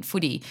invested in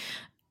footy.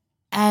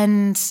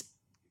 And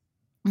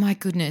my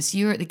goodness,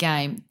 you're at the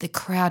game, the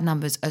crowd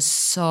numbers are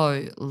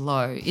so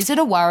low. Is it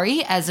a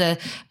worry as a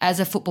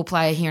football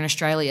player here in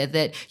Australia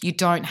that you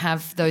don't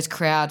have those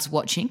crowds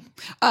watching?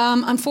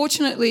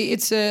 Unfortunately,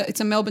 it's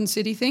a Melbourne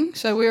City thing.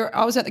 So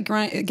I was at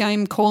the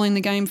game, calling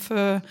the game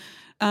for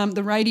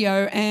the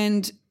radio,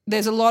 and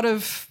there's a lot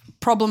of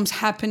problems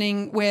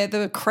happening where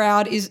the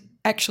crowd is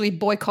actually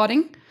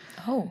boycotting.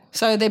 Oh.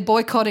 So they're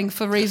boycotting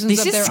for reasons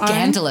of their own. This is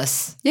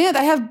scandalous. Yeah,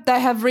 they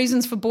have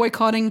reasons for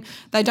boycotting.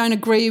 They don't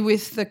agree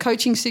with the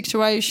coaching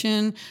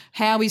situation,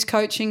 how he's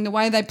coaching, the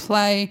way they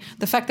play,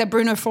 the fact that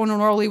Bruno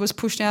Fornaroli was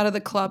pushed out of the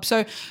club.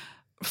 So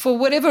for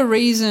whatever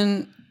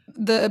reason,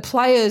 the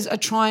players are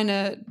trying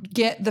to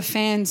get the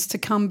fans to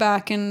come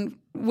back, and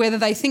whether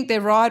they think they're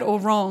right or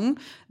wrong,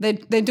 they're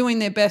doing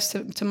their best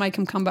to make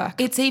them come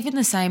back. It's even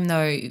the same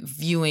though,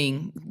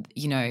 viewing,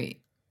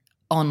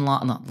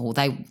 online,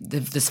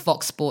 the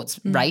Fox Sports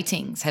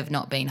ratings have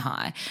not been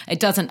high. It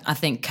doesn't, I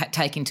think,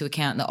 take into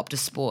account the Optus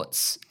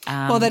Sports.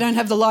 Well, they don't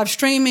have the live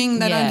streaming.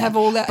 They don't have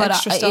all that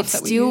extra stuff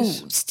that we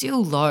use. It's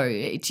still low.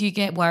 Do you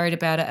get worried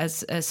about it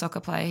as a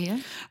soccer player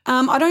here?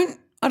 I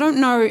don't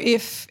know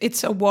if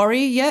it's a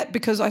worry yet,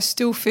 because I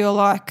still feel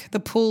like the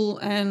pull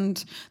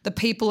and the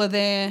people are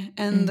there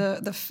and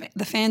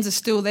the fans are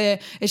still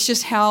there. It's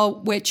just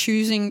how we're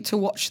choosing to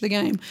watch the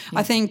game. Yeah.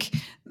 I think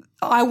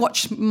I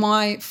watch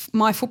my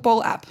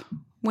football app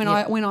when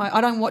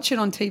I don't watch it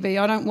on TV.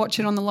 I don't watch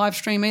it on the live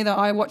stream either.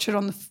 I watch it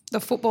on the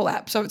football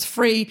app. So it's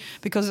free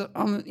because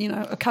I'm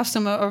a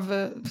customer of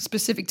a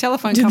specific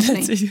telephone company.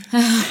 Is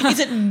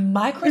it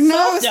Microsoft?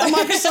 No, it's not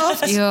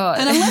Microsoft. Yeah.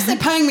 And unless they're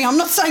paying me, I'm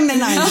not saying their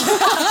name.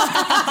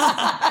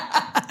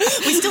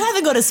 We still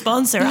haven't got a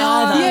sponsor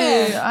either.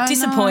 Yeah,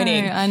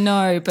 disappointing. I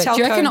know, but Telco.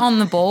 do you reckon On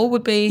the Ball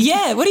would be?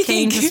 Yeah, what do you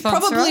think?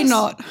 Probably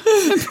not.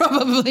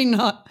 Probably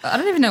not. I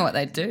don't even know what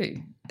they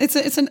do.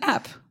 It's an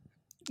app.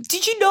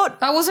 Did you not?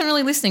 I wasn't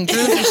really listening. Drew,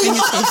 your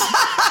fingertips.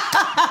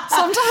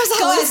 Sometimes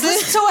guys,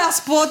 listen to our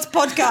sports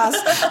podcast,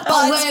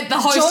 but the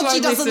host Georgie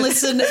won't doesn't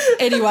listen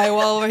anyway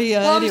while we're here.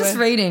 Well, anyway. I'm just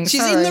reading.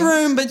 She's sorry. in the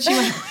room, but she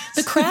went.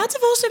 The crowds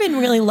have also been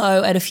really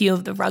low at a few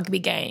of the rugby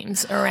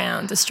games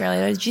around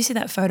Australia. Did you see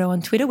that photo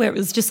on Twitter where it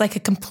was just like a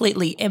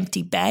completely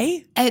empty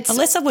bay?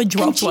 Unless someone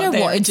dropped one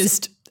there and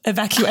just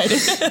evacuated.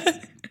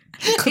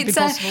 Could be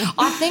possible.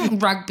 I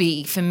think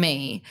rugby for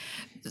me,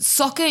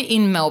 soccer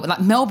in Melbourne, like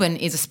Melbourne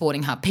is a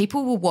sporting hub.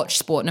 People will watch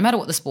sport, no matter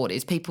what the sport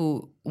is.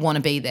 People want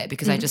to be there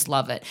because they just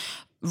love it.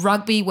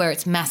 Rugby, where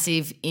it's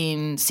massive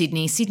in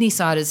Sydney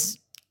siders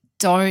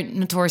don't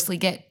notoriously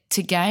get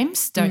to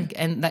games,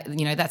 and that,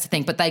 that's the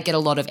thing. But they get a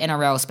lot of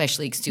NRL,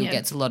 especially still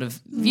gets a lot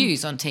of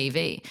views on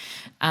TV,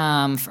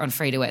 on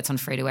free to air. It's on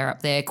free to air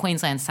up there.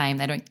 Queensland, same.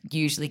 They don't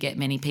usually get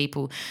many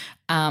people.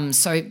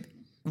 So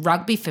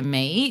rugby for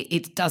me,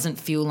 it doesn't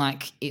feel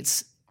like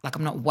it's like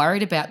I'm not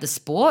worried about the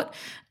sport.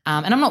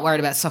 And I'm not worried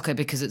about soccer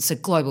because it's a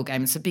global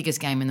game. It's the biggest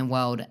game in the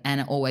world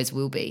and it always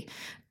will be.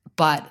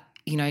 But,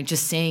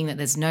 just seeing that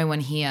there's no one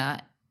here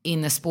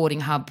in the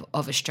sporting hub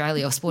of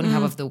Australia or sporting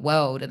hub of the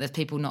world, and there's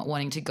people not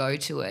wanting to go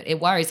to it, it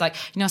worries. Like,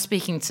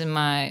 speaking to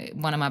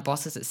one of my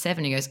bosses at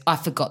Seven, he goes, I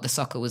forgot the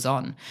soccer was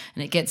on,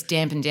 and it gets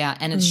dampened out,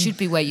 and it should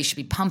be where you should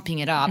be pumping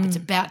it up. It's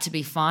about to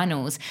be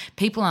finals.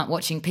 People aren't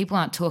watching. People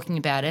aren't talking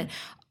about it.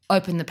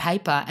 Open the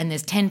paper and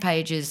there's 10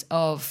 pages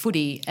of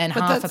footy and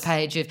half a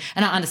page of,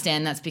 and I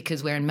understand that's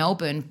because we're in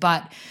Melbourne,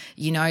 but,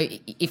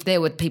 if there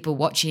were people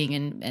watching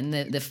and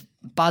the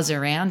buzz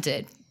around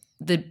it,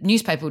 the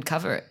newspaper would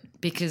cover it.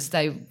 because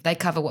they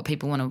cover what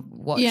people want to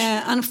watch.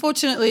 Yeah,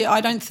 unfortunately,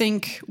 I don't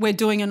think we're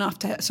doing enough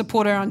to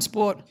support our own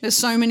sport. There's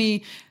so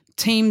many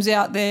teams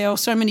out there, or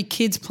so many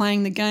kids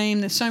playing the game.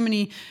 There's so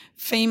many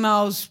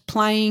females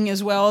playing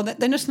as well that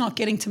they're just not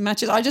getting to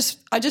matches. I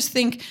just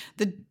think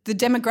the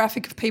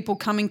demographic of people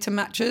coming to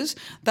matches,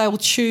 they will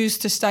choose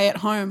to stay at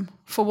home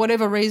for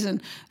whatever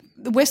reason.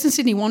 The Western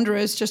Sydney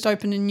Wanderers just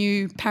opened a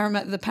new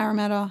the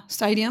Parramatta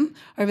Stadium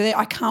over there.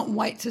 I can't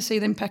wait to see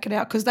them pack it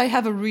out because they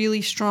have a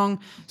really strong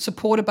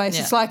supporter base.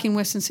 Yeah. It's like in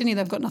Western Sydney,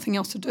 they've got nothing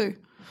else to do.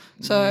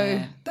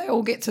 So they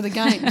all get to the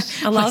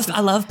games. I love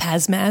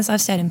PASMAS.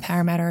 I've stayed in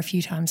Parramatta a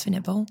few times for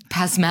netball.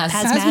 PASMAS.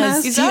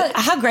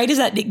 How great is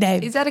that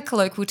nickname? Is that a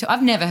colloquial term?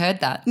 I've never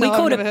heard that. We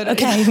called it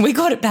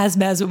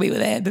PASMAS when we were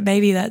there, but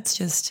maybe that's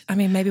just,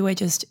 maybe we're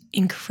just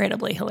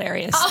incredibly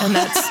hilarious and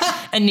that's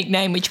a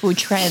nickname which will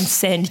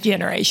transcend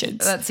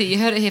generations. That's it. You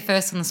heard it here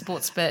first on the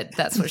Sports Bet.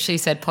 That's what she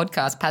said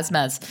podcast,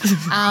 PASMAS.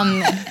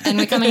 And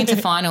we're coming into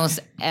finals.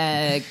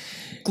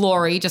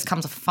 Glory just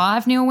comes a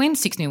 5-0 win,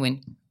 6-0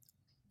 win.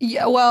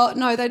 Yeah, well,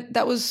 no,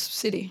 that was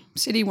City.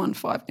 City won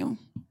 5-0.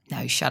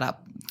 No, shut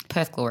up.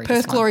 Perth Glory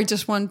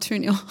just won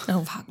 2-0.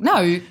 Oh, fuck. No,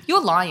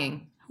 you're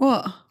lying.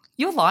 What?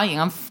 You're lying.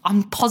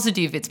 I'm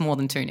positive it's more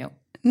than 2-0.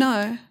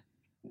 No.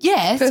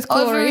 Yes. Perth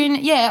Glory.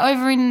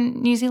 Over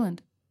in New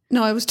Zealand.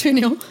 No, it was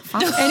 2-0.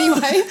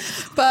 Anyway,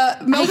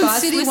 but Melbourne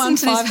City won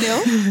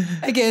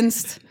 5-0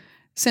 against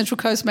Central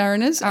Coast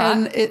Mariners,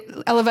 and it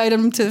elevated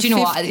them to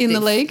fifth in the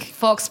league.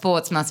 Fox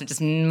Sports must have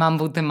just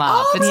mumbled them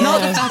up. It's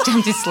not the fact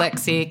I'm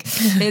dyslexic.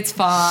 It's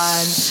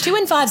fine. 2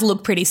 and 5s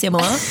look pretty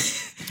similar.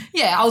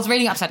 Yeah, I was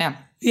reading upside down.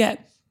 Yeah,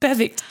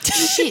 perfect.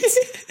 Shit.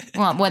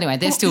 Well, anyway,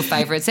 they're still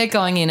favourites. They're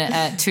going in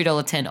at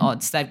 $2.10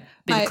 odds. They've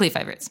been clear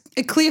favourites.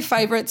 Clear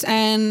favourites,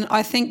 and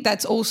I think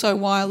that's also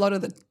why a lot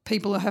of the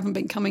people haven't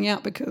been coming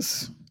out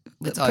because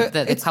it was over.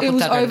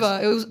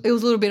 It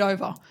was a little bit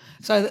over.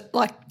 So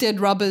like dead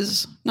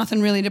rubbers,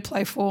 nothing really to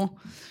play for.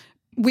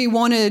 We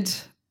wanted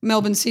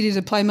Melbourne City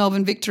to play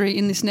Melbourne Victory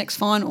in this next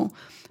final,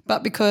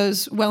 but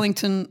because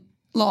Wellington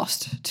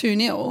lost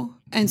 2-0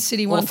 and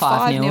City won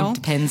 5-0.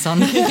 Depends on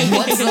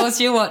what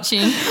source you're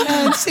watching.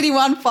 And City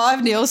won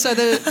 5-0, so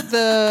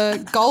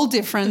the goal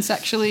difference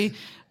actually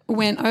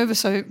went over.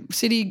 So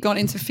City got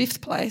into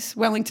 5th place,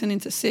 Wellington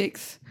into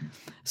 6th.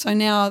 So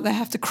now they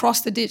have to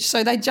cross the ditch.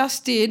 So they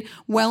just did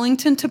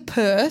Wellington to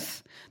Perth,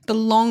 the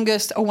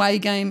longest away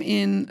game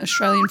in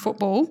Australian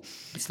football.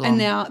 And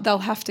now they'll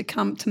have to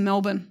come to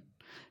Melbourne.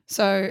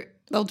 So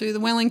they'll do the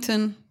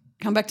Wellington,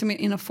 come back to me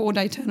in a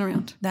 4-day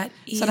turnaround.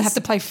 So they have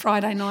to play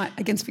Friday night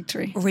against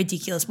Victory.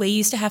 Ridiculous. We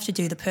used to have to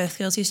do, the Perth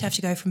girls used to have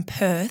to go from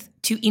Perth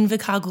to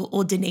Invercargill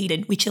or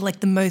Dunedin, which are like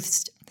the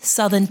most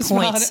southern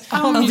points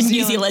of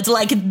New Zealand,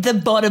 like the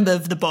bottom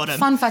of the bottom.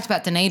 Fun fact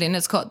about Dunedin,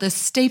 it's got the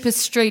steepest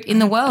street in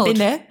the world. Been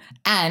there?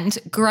 And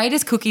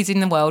greatest cookies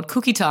in the world,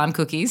 Cookie Time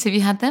cookies. Have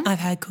you had them? I've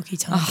had Cookie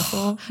Time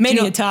before.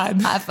 Many a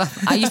time.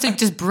 I used to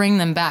just bring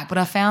them back, but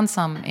I found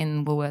some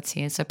in Woolworths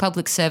here. So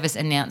public service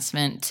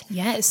announcement.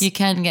 Yes. You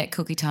can get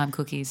Cookie Time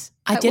cookies.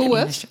 I did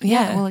Woolworths?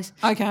 Yeah. Woolworths.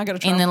 Okay, I got to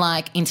try. In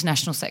the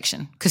international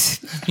section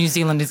because New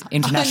Zealand is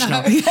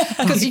international.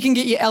 Because you can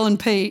get your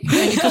L&P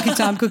and your Cookie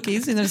Time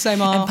cookies in the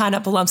same aisle. And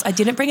pineapple lumps. I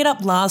didn't bring it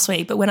up last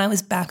week, but when I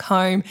was back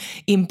home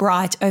in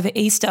Bright over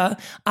Easter,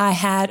 I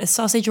had a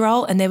sausage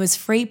roll and there was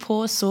free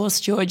pour sauce,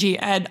 Georgie,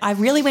 and I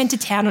really went to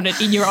town on it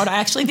in your honor. I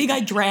actually think I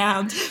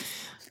drowned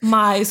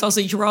my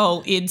sausage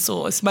roll in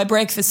sauce, my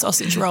breakfast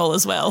sausage roll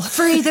as well.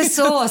 Free the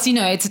sauce.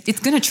 It's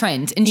going to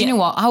trend. And do you know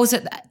what? I was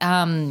at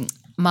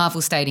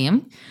Marvel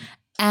Stadium,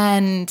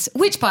 and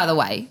which, by the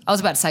way, I was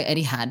about to say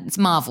Etihad. It's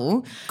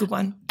Marvel. Good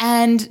one.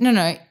 And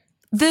no,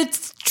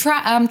 the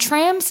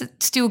trams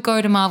that still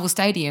go to Marvel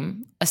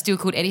Stadium are still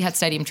called Etihad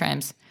Stadium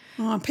trams.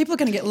 Oh, people are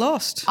going to get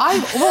lost.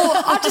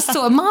 I just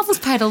thought Marvel's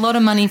paid a lot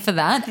of money for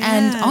that,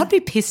 and I'd be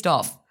pissed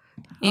off.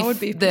 I would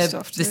be pissed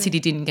off too. The city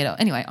didn't get it.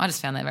 Anyway, I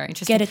just found that very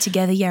interesting. Get it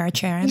together, Yarra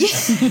Trams.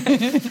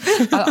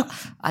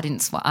 I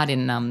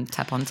didn't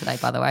tap on today,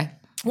 by the way.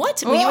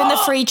 What? Were you in the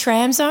free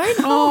tram zone?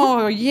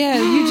 Oh,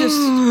 yeah. You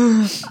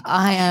just...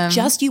 I am.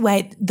 Just you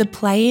wait. The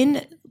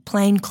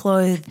plain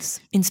clothes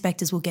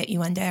inspectors will get you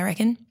one day, I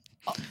reckon.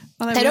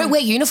 They don't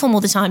wear uniform all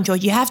the time,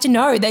 George. You have to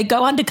know. They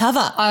go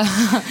undercover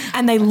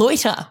and they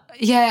loiter.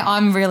 Yeah,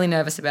 I'm really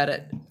nervous about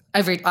it.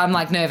 I'm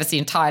nervous the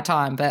entire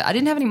time, but I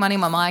didn't have any money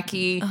in my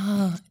Myki.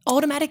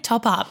 Automatic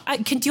top up.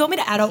 Do you want me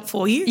to adult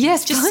for you?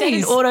 Yes, just please. set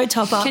an auto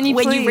top up. Can you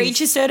when please? You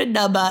reach a certain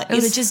number,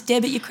 it'll just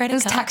debit your credit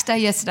card. It was tax day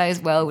yesterday as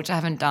well, which I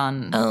haven't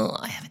done. Oh,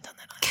 I haven't done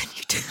that. Can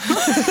you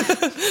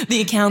do?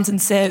 The accountant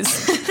says.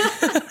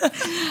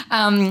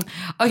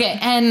 Okay,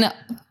 and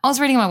I was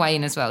reading my way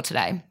in as well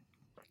today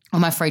on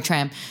my free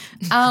tram.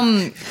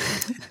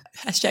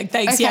 Hashtag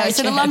thanks. Okay,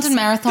 so the London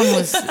Marathon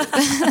was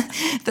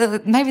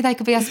maybe they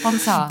could be our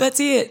sponsor. That's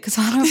it. Because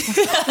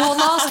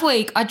last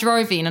week I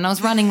drove in and I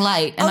was running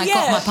late and I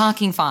got my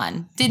parking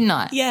fine, didn't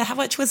I? Yeah, how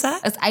much was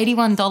that? It's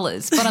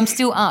 $81, but I'm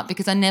still up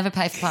because I never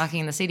pay for parking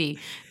in the city,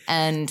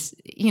 and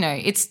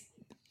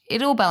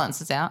it all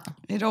balances out.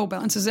 It all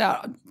balances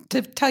out.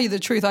 To tell you the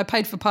truth, I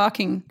paid for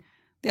parking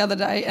the other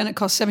day, and it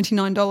cost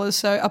 $79.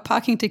 So a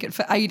parking ticket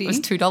for $80. It was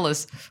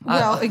 $2.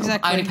 Well,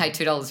 exactly. I only paid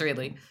 $2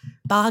 really.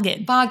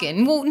 Bargain.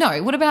 Well,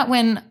 no. What about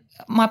when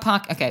my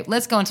park? Okay,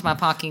 let's go into my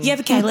parking. Yeah,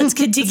 okay, let's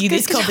continue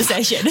this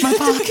conversation. My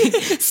parking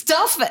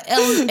stuff.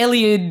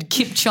 Eliud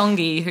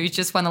Kipchoge, who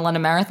just won the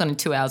London Marathon in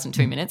 2 hours and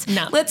 2 minutes.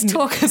 No, let's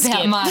talk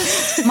about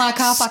my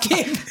car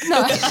parking.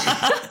 No.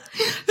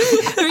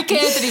 Who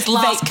cares that his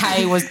last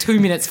K was 2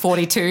 minutes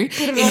 42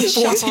 in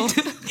 42?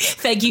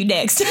 Thank you,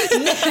 next.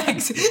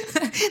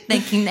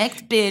 Thank you,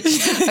 next,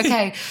 bitch.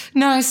 Okay,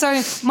 no,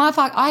 so my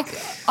park,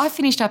 I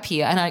finished up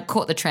here and I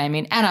caught the tram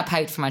in and I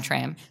paid for my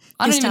tram.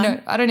 I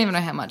don't even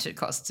know how much it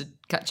costs to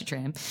catch a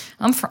tram.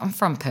 I'm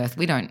from Perth.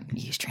 We don't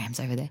use trams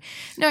over there.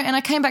 No, and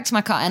I came back to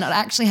my car and I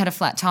actually had a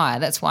flat tire.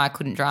 That's why I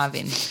couldn't drive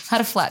in. I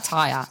had a flat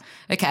tire.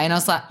 Okay, and I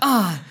was like,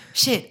 oh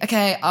shit.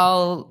 Okay,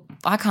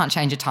 I can't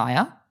change a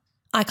tire.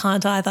 I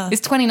can't either. It's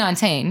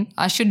 2019.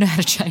 I should know how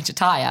to change a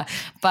tire,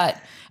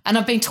 and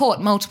I've been taught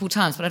multiple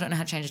times, but I don't know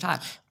how to change a tire.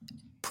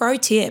 Pro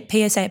tip,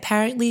 PSA,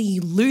 apparently you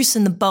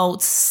loosen the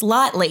bolts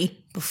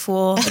slightly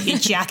before you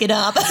jack it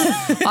up.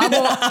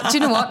 Do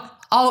you know what?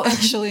 I'll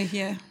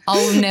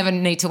never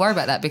need to worry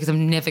about that because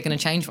I'm never going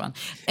to change one.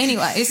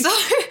 Anyway, so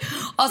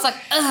I was like,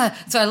 ugh.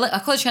 So I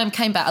called the tram,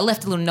 came back. I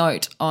left a little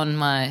note on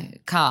my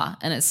car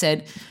and it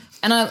said,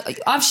 and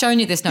I've shown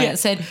you this note. Yeah. It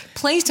said,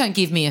 please don't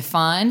give me a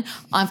fine.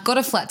 I've got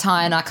a flat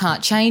tire and I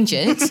can't change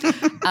it.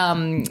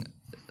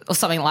 Or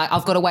something like,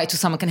 I've got to wait till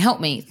someone can help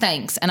me.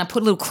 Thanks. And I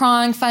put little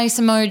crying face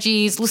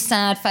emojis, little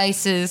sad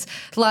faces,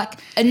 like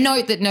a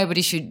note that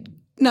nobody should.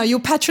 No,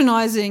 you're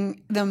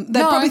patronising them. They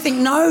probably think,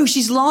 no,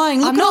 she's lying.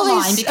 Look I'm at not all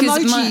lying these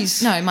because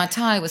emojis. my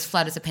tyre was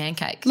flat as a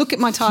pancake. Look at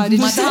my tyre. Did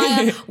my you see?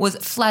 tyre was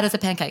flat as a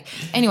pancake.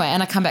 Anyway,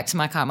 and I come back to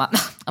my car. I'm like,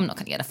 I'm not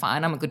going to get a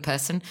fine. I'm a good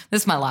person.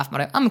 This is my life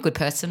motto. I'm a good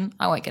person.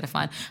 I won't get a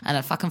fine. And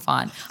a fucking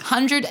fine.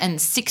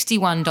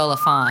 $161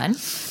 fine.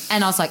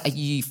 And I was like, are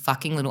you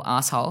fucking little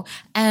asshole?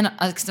 And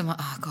I'm like,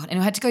 oh, God. And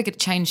I had to go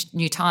change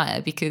new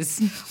tyre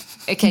because,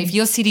 okay, if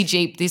you're City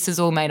Jeep, this is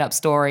all made up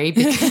story.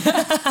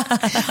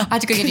 I had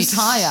to go get a new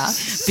tyre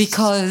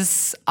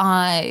because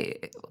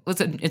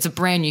it's a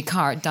brand new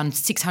car. I'd done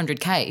 600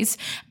 Ks.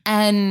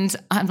 And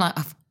I'm like,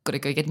 I've got to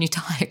go get a new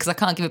tyre because I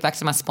can't give it back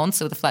to my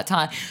sponsor with a flat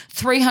tyre.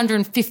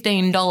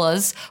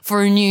 $315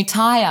 for a new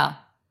tyre.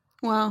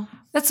 Wow.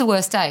 That's the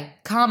worst day.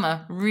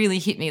 Karma really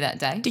hit me that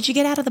day. Did you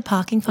get out of the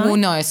parking fine? Well,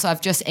 no. So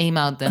I've just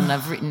emailed them and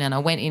I've written and I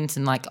went into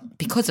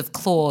because of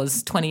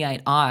clause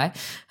 28I.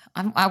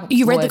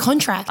 You read the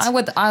contract? I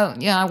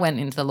went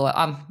into the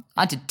law.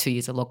 I did 2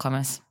 years of law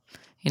commerce.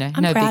 I'm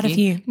no proud biggie. of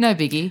you. No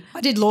biggie.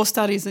 I did law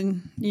studies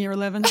in year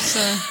 11, so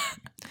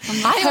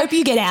I hope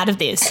you get out of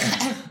this.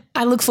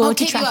 I look forward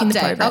to tracking the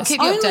progress. I'll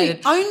keep you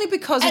updated. Only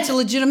because it's a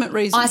legitimate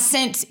reason. I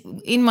sent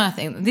in my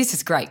thing. This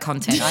is great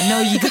content. I know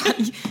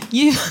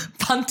you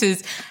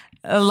punters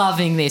are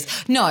loving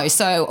this. No,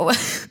 so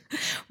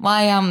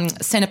I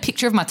sent a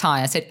picture of my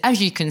tyre. I said,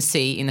 as you can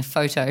see in the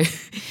photo,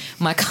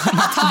 my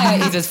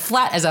tyre is as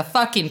flat as a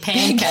fucking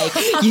pancake,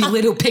 you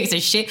little piece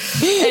of shit.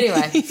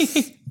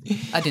 Anyway.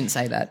 I didn't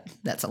say that.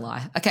 That's a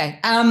lie. Okay.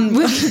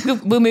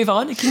 We'll move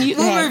on.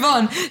 We'll move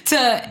on to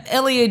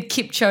Eliud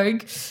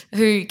Kipchoge,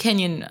 who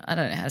Kenyan, I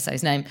don't know how to say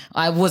his name.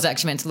 I was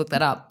actually meant to look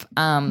that up,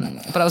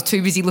 but I was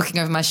too busy looking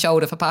over my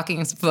shoulder for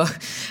parking for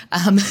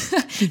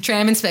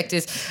tram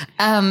inspectors.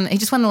 He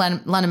just won the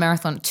London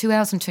Marathon, 2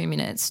 hours and 2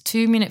 minutes,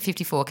 2 minute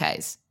 54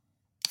 Ks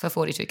for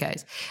 42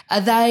 Ks.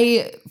 Are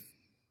they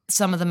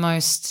some of the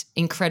most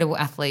incredible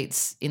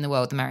athletes in the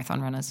world, the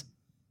marathon runners?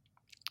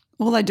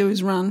 All they do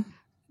is run.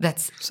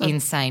 That's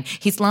insane.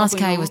 His last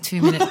K was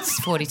 2 minutes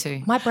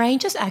 42. My brain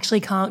just actually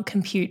can't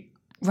compute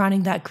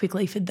running that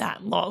quickly for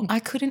that long. I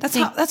couldn't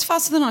That's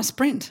faster than I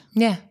sprint.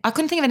 Yeah. I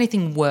couldn't think of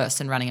anything worse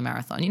than running a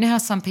marathon. You know how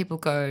some people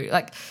go,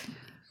 like,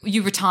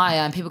 you retire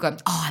and people go,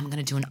 oh, I'm going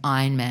to do an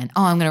Ironman.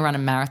 Oh, I'm going to run a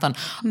marathon.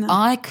 No.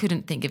 I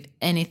couldn't think of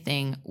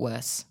anything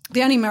worse.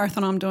 The only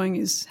marathon I'm doing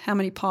is how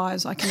many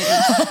pies I can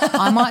eat.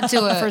 I might do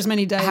for as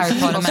many days. Harry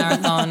Potter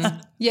marathon.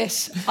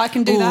 Yes, I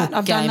can do that.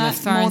 I've done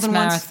that more than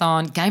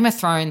marathon. Once. Game of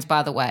Thrones,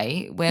 by the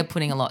way, we're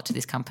putting a lot to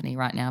this company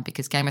right now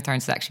because Game of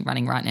Thrones is actually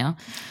running right now.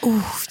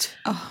 Oof.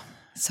 Oh.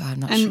 So I'm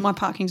not and sure. my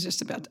parking's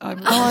just about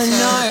over.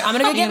 Oh, no. I'm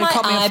going to go get my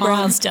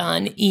eyebrows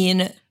done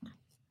in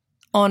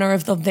honour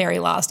of the very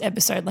last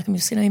episode. Like, I'm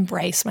just going to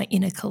embrace my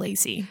inner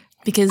Khaleesi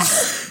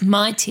because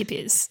my tip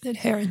is that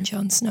her and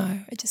Jon Snow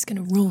are just going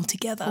to rule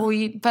together.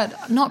 Well,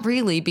 but not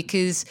really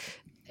because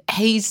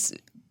she's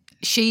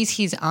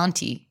his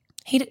auntie.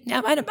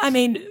 I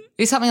mean,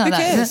 it's something like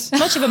that. Cares?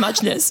 Much of a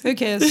muchness. Who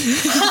cares? Do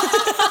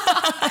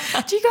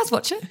you guys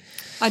watch it?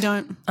 I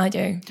don't. I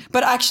do.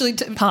 But actually,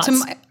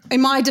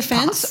 in my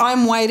defence,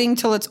 I'm waiting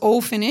till it's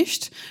all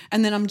finished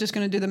and then I'm just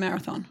going to do the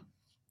marathon.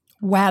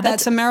 Wow.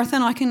 That's a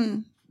marathon I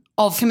can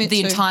commit to.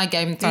 Entire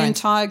Game of Thrones? The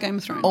entire Game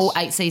of Thrones. All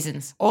 8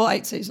 seasons? All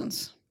 8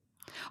 seasons.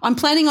 I'm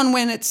planning on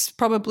when it's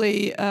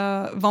probably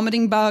a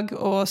vomiting bug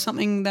or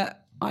something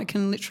that I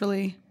can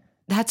literally...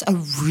 That's a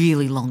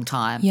really long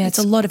time. Yeah, it's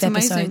a lot of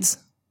episodes. Amazing.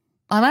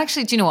 I'm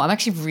actually, do you know what? I'm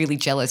actually really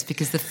jealous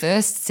because the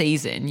first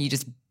season you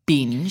just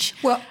binge.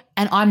 Well,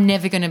 and I'm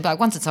never going to, like,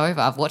 once it's over,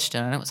 I've watched it,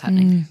 I know what's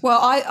happening. Well,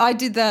 I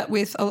do that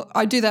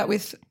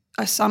with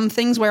some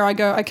things where I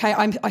go, okay,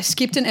 I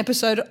skipped an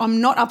episode,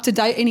 I'm not up to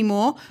date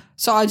anymore,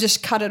 so I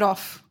just cut it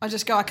off. I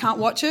just go, I can't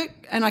watch it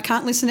and I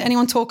can't listen to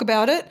anyone talk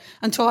about it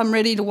until I'm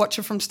ready to watch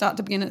it from start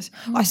to beginners.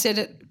 I said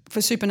it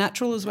for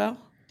Supernatural as well,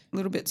 a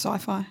little bit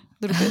sci-fi, a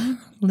little bit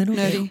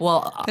nerdy.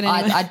 Well, anyway.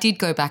 I did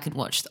go back and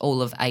watch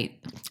all of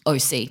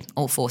OC,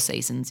 all 4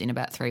 seasons in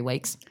about 3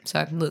 weeks.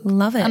 So look,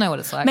 love it. I know what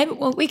it's like. Maybe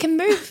we can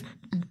move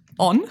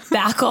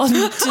back on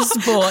to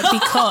sport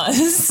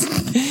because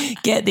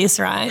get this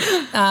right.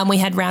 We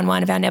had round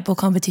 1 of our netball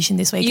competition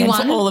this weekend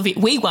for all of it.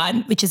 We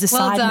won, which is a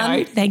side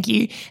note. Thank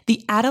you.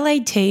 The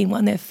Adelaide team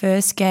won their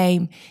first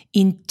game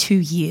in 2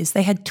 years.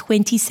 They had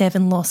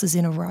 27 losses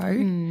in a row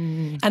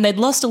and they'd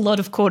lost a lot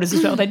of quarters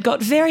as well. They'd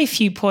got very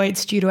few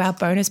points due to our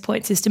bonus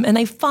point system and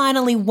they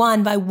finally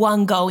won by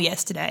 1 goal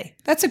yesterday.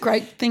 That's a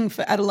great thing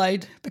for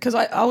Adelaide because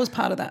I was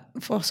part of that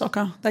for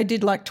soccer. They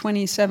did like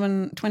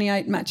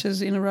 28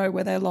 matches in a row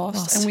where they lost.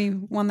 And we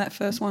won that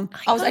first one.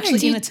 I was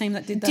actually in a team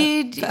that did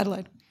that for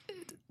Adelaide.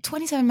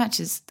 27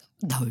 matches?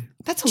 No.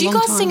 That's a long time. Do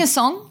you guys sing a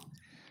song?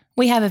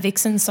 We have a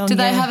Vixen song. Do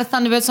they have a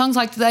Thunderbird song?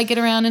 Like, do they get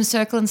around in a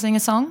circle and sing a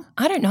song?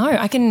 I don't know.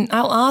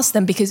 I'll ask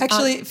them because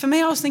actually, for me,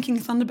 I was thinking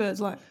Thunderbirds,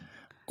 like.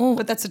 Oh,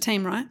 but that's a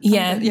team, right?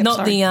 Yeah, not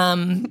sorry.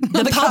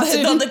 the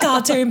puppet, not the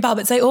cartoon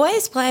puppets. They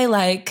always play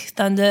like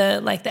Thunder,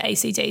 like the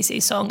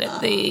AC/DC song at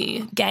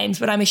the games,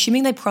 but I'm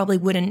assuming they probably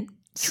wouldn't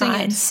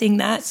try and sing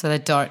that. So they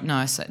don't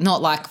know. So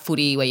not like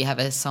footy where you have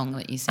a song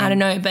that you sing. I don't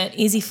know, but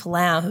Izzy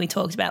Folau, who we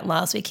talked about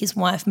last week, his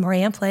wife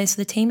Maria plays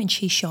for the team and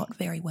she shot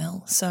very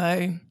well.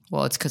 So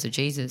well, it's because of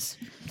Jesus.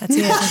 That's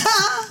it.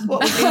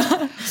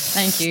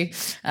 Thank you.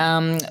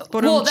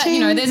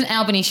 There's an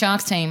Albany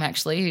Sharks team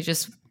actually who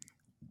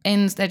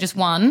they just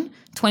won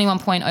 21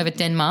 point over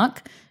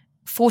Denmark,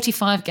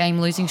 45 game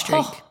losing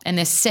streak, and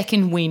their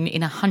second win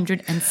in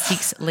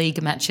 106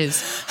 league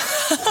matches.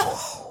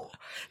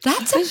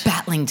 That's a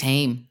battling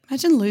team.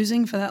 Imagine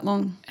losing for that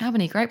long.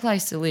 Albany, great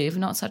place to live,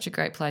 not such a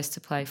great place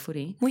to play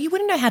footy. Well, you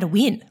wouldn't know how to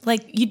win.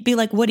 Like, you'd be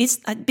like,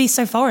 I'd be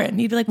so foreign.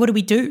 You'd be like, what do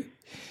we do?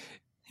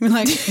 You're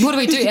like, what do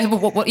we do?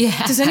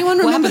 Yeah. Does anyone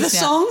remember the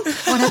song?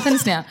 What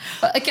happens now?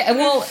 Okay, and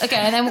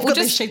then we'll got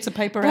just these sheets of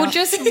paper we'll out.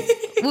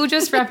 We'll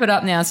just wrap it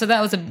up now. So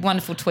that was a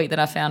wonderful tweet that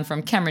I found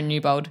from Cameron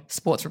Newbold,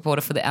 sports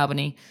reporter for the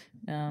Albany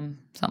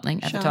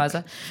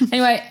advertiser.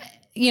 Anyway,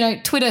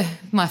 Twitter,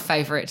 my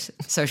favourite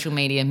social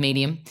media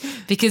medium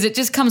because it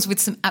just comes with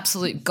some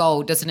absolute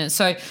gold, doesn't it?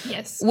 So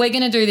yes, we're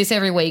going to do this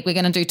every week. We're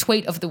going to do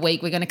tweet of the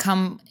week. We're going to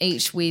come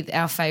each with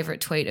our favourite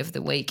tweet of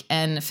the week.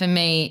 And for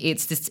me,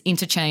 it's this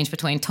interchange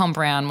between Tom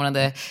Brown, one of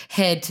the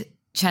head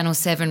Channel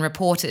 7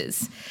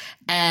 reporters,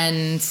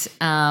 and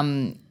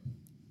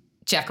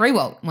Jack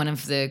Riewoldt, one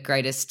of the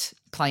greatest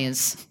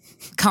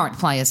current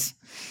players.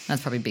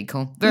 That's probably a big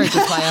call. Very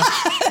good player.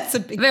 That's a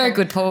big very call.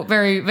 good Paul.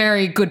 Very,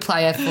 very good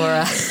player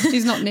for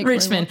He's not Nick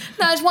Richmond.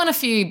 No, it's won a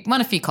few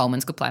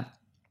Colemans. Good player.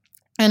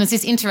 And it's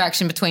this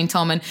interaction between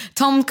Tom and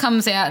Tom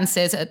comes out and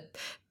says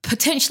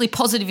potentially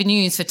positive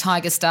news for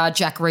Tiger star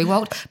Jack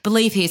Riewoldt.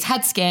 Believe he has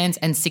had scans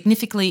and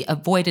significantly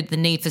avoided the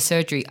need for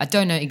surgery. I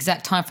don't know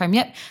exact time frame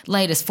yet.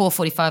 Latest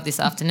 4:45 this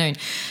afternoon.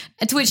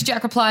 And to which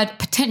Jack replied,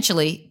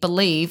 potentially,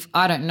 believe,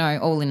 I don't know,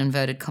 all in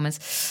inverted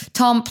commas.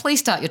 Tom, please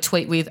start your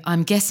tweet with,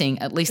 I'm guessing,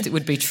 at least it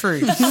would be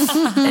true.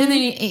 And then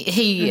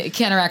he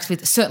counteracts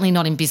with, certainly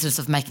not in business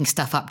of making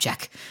stuff up,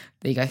 Jack.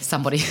 There you go,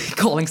 somebody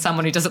calling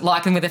someone who doesn't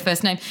like them with their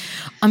first name.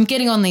 I'm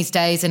getting on these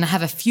days and I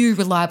have a few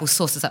reliable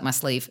sources up my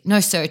sleeve. No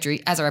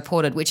surgery, as I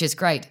reported, which is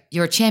great.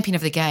 You're a champion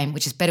of the game,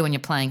 which is better when you're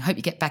playing. Hope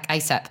you get back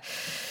ASAP.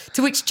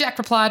 To which Jack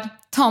replied,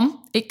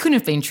 Tom, it couldn't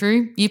have been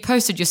true. You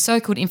posted your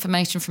so-called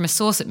information from a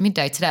source at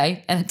midday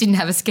today and it didn't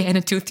have a scan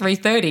until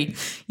 3:30.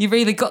 You've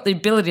either got the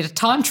ability to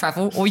time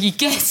travel or you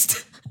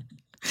guessed.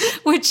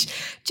 Which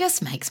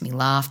just makes me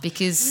laugh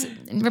because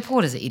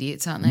reporters are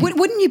idiots, aren't they?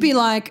 Wouldn't you be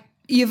like,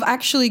 you've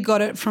actually got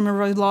it from a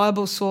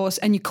reliable source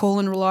and you call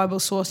in a reliable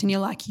source and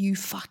you're like, you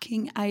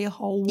fucking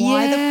a-hole.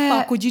 Why the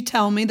fuck would you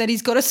tell me that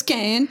he's got a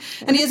scan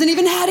and he hasn't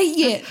even had it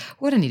yet?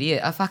 What an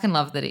idiot. I fucking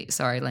love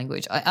that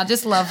language. I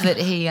just love that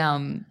he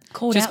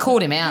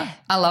called him out. Yeah.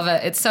 I love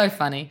it. It's so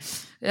funny.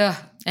 Yeah.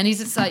 And he's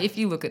just like, if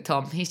you look at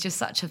Tom, he's just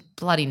such a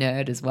bloody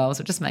nerd as well.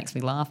 So it just makes me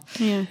laugh.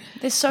 Yeah.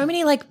 There's so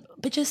many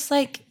but just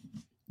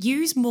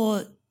use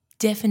more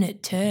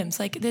definite terms.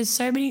 There's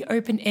so many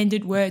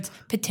open-ended words,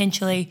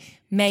 potentially,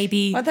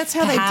 maybe, but that's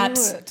how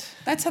perhaps. They do it.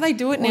 That's how they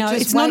do it now.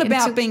 It's not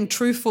about being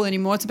truthful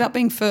anymore. It's about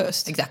being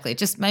first. Exactly.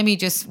 Just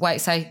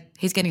wait, say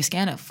he's getting a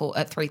scan at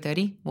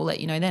 3:30. We'll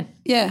let you know then.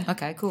 Yeah.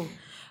 Okay, cool.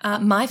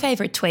 My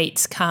favourite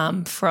tweets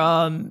come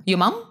from your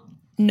mum?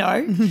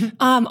 No.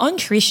 On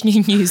Trish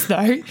News,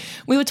 though,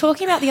 we were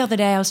talking about the other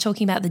day, I was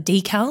talking about the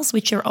decals,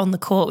 which are on the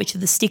court, which are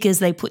the stickers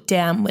they put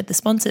down with the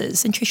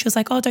sponsors. And Trish was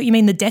like, oh, don't you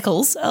mean the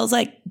decals? I was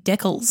like,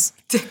 decals.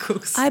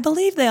 Decals. I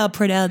believe they are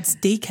pronounced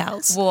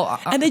decals. Well,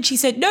 and then she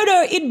said,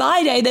 no, in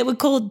my day they were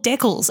called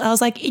decals. I was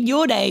like, in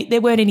your day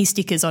there weren't any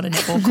stickers on a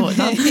netball court.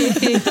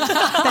 They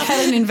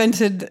hadn't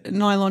invented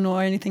nylon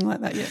or anything like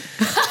that yet.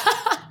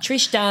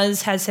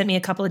 Trish has sent me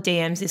a couple of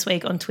DMs this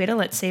week on Twitter.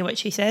 Let's see what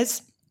she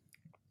says.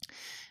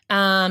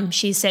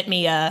 She sent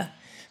me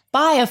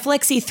buy a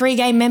Flexi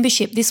 3-game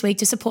membership this week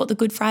to support the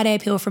Good Friday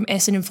appeal from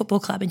Essendon Football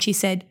Club. And she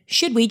said,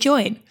 should we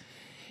join?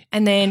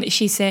 And then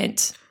she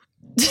sent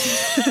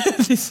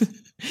this,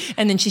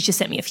 and then she's just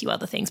sent me a few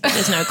other things, but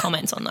there's no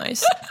comments on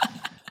those.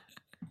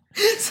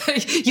 So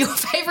your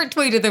favourite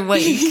tweet of the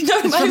week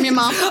from your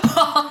mum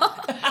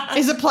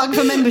is a plug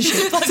for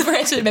membership. Plug for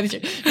Essendon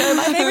membership. No,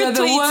 my favourite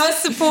the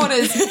worst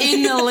supporters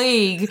in the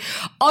league.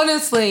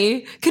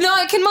 Honestly, can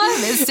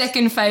my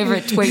second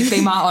favourite tweet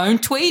be my own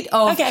tweet?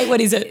 Okay,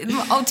 what is it?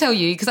 I'll tell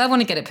you because I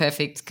want to get it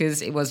perfect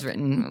because it was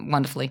written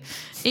wonderfully.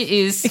 It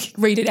is.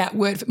 Read it out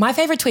word. My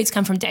favourite tweets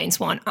come from Dane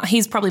Swan.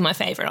 He's probably my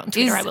favourite on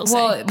Twitter, I will say.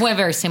 Well, we're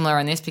very similar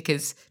on this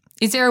because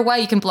is there a way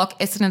you can block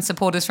Essendon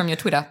supporters from your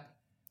Twitter?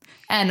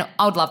 And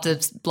I would love to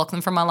block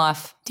them from my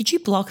life. Did you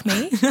block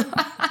me?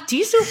 Do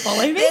you still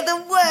follow me? They're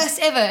the worst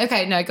ever.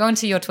 Okay, no, go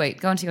into your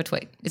tweet.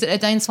 Is it a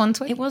Dane Swan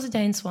tweet? It was a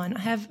Dane Swan.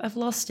 I've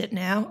lost it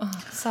now. Oh,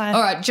 sorry.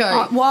 All right,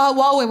 Joe.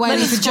 While we're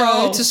waiting for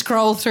Joe to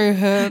scroll through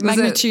her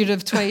magnitude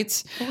of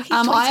tweets,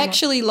 I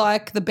actually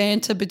like the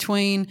banter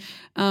between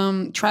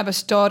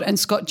Travis Dodd and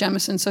Scott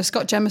Jamieson. So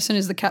Scott Jamieson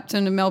is the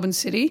captain of Melbourne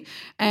City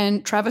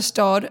and Travis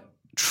Dodd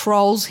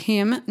trolls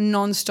him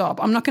nonstop.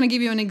 I'm not going to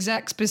give you an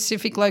exact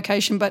specific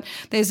location, but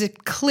there's a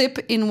clip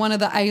in one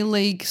of the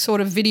A-League sort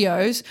of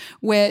videos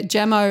where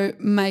Jamo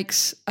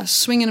makes a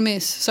swing and a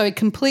miss. So he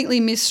completely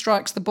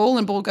misstrikes the ball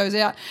and ball goes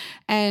out.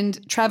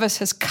 And Travis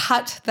has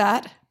cut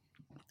that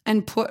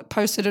and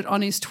posted it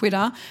on his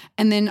Twitter.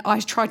 And then I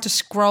tried to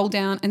scroll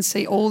down and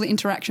see all the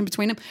interaction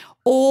between them.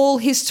 All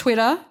his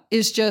Twitter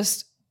is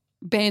just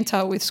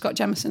banter with Scott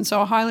Jamieson.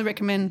 So I highly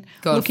recommend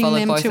looking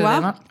them two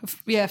up.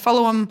 Yeah,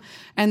 follow them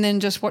and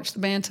then just watch the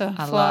banter.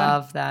 I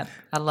love that.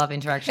 I love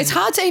interaction. It's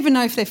hard to even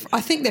know if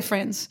I think they're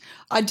friends.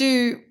 I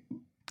do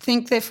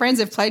think they're friends.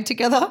 They've played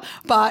together,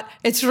 but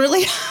it's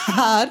really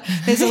hard.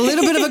 There's a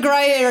little bit of a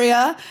grey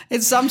area.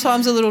 It's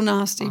sometimes a little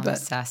nasty, but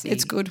sassy.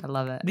 It's good. I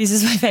love it. This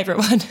is my favourite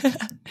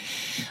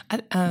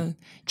one.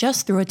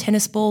 Just threw a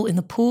tennis ball in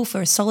the pool for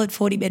a solid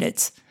 40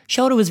 minutes.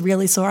 Shoulder was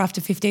really sore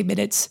after 15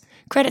 minutes.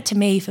 Credit to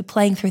me for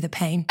playing through the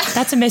pain.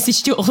 That's a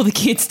message to all the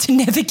kids to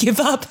never give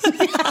up.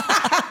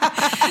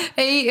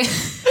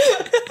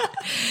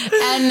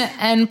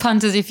 And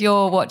punters, if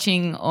you're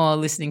watching or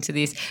listening to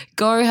this,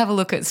 go have a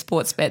look at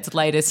Sportsbet's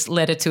latest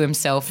letter to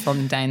himself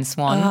from Dane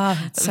Swan.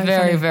 So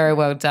very, funny. very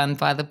well done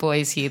by the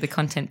boys here, the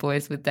content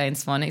boys with Dane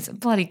Swan. He's a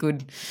bloody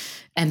good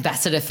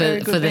ambassador for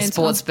the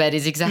Sportsbet,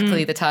 is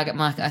exactly the target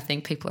market I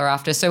think people are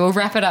after. So we'll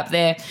wrap it up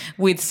there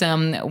with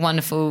some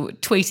wonderful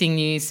tweeting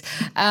news.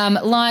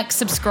 Like,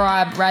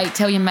 subscribe, rate,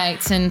 tell your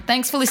mates, and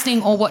thanks for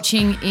listening or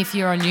watching if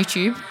you're on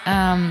YouTube,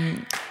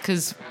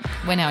 because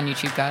we're now on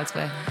YouTube, guys.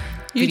 We're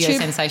video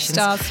sensations.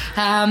 Stars.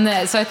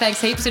 So thanks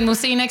heaps, and we'll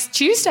see you next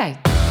Tuesday.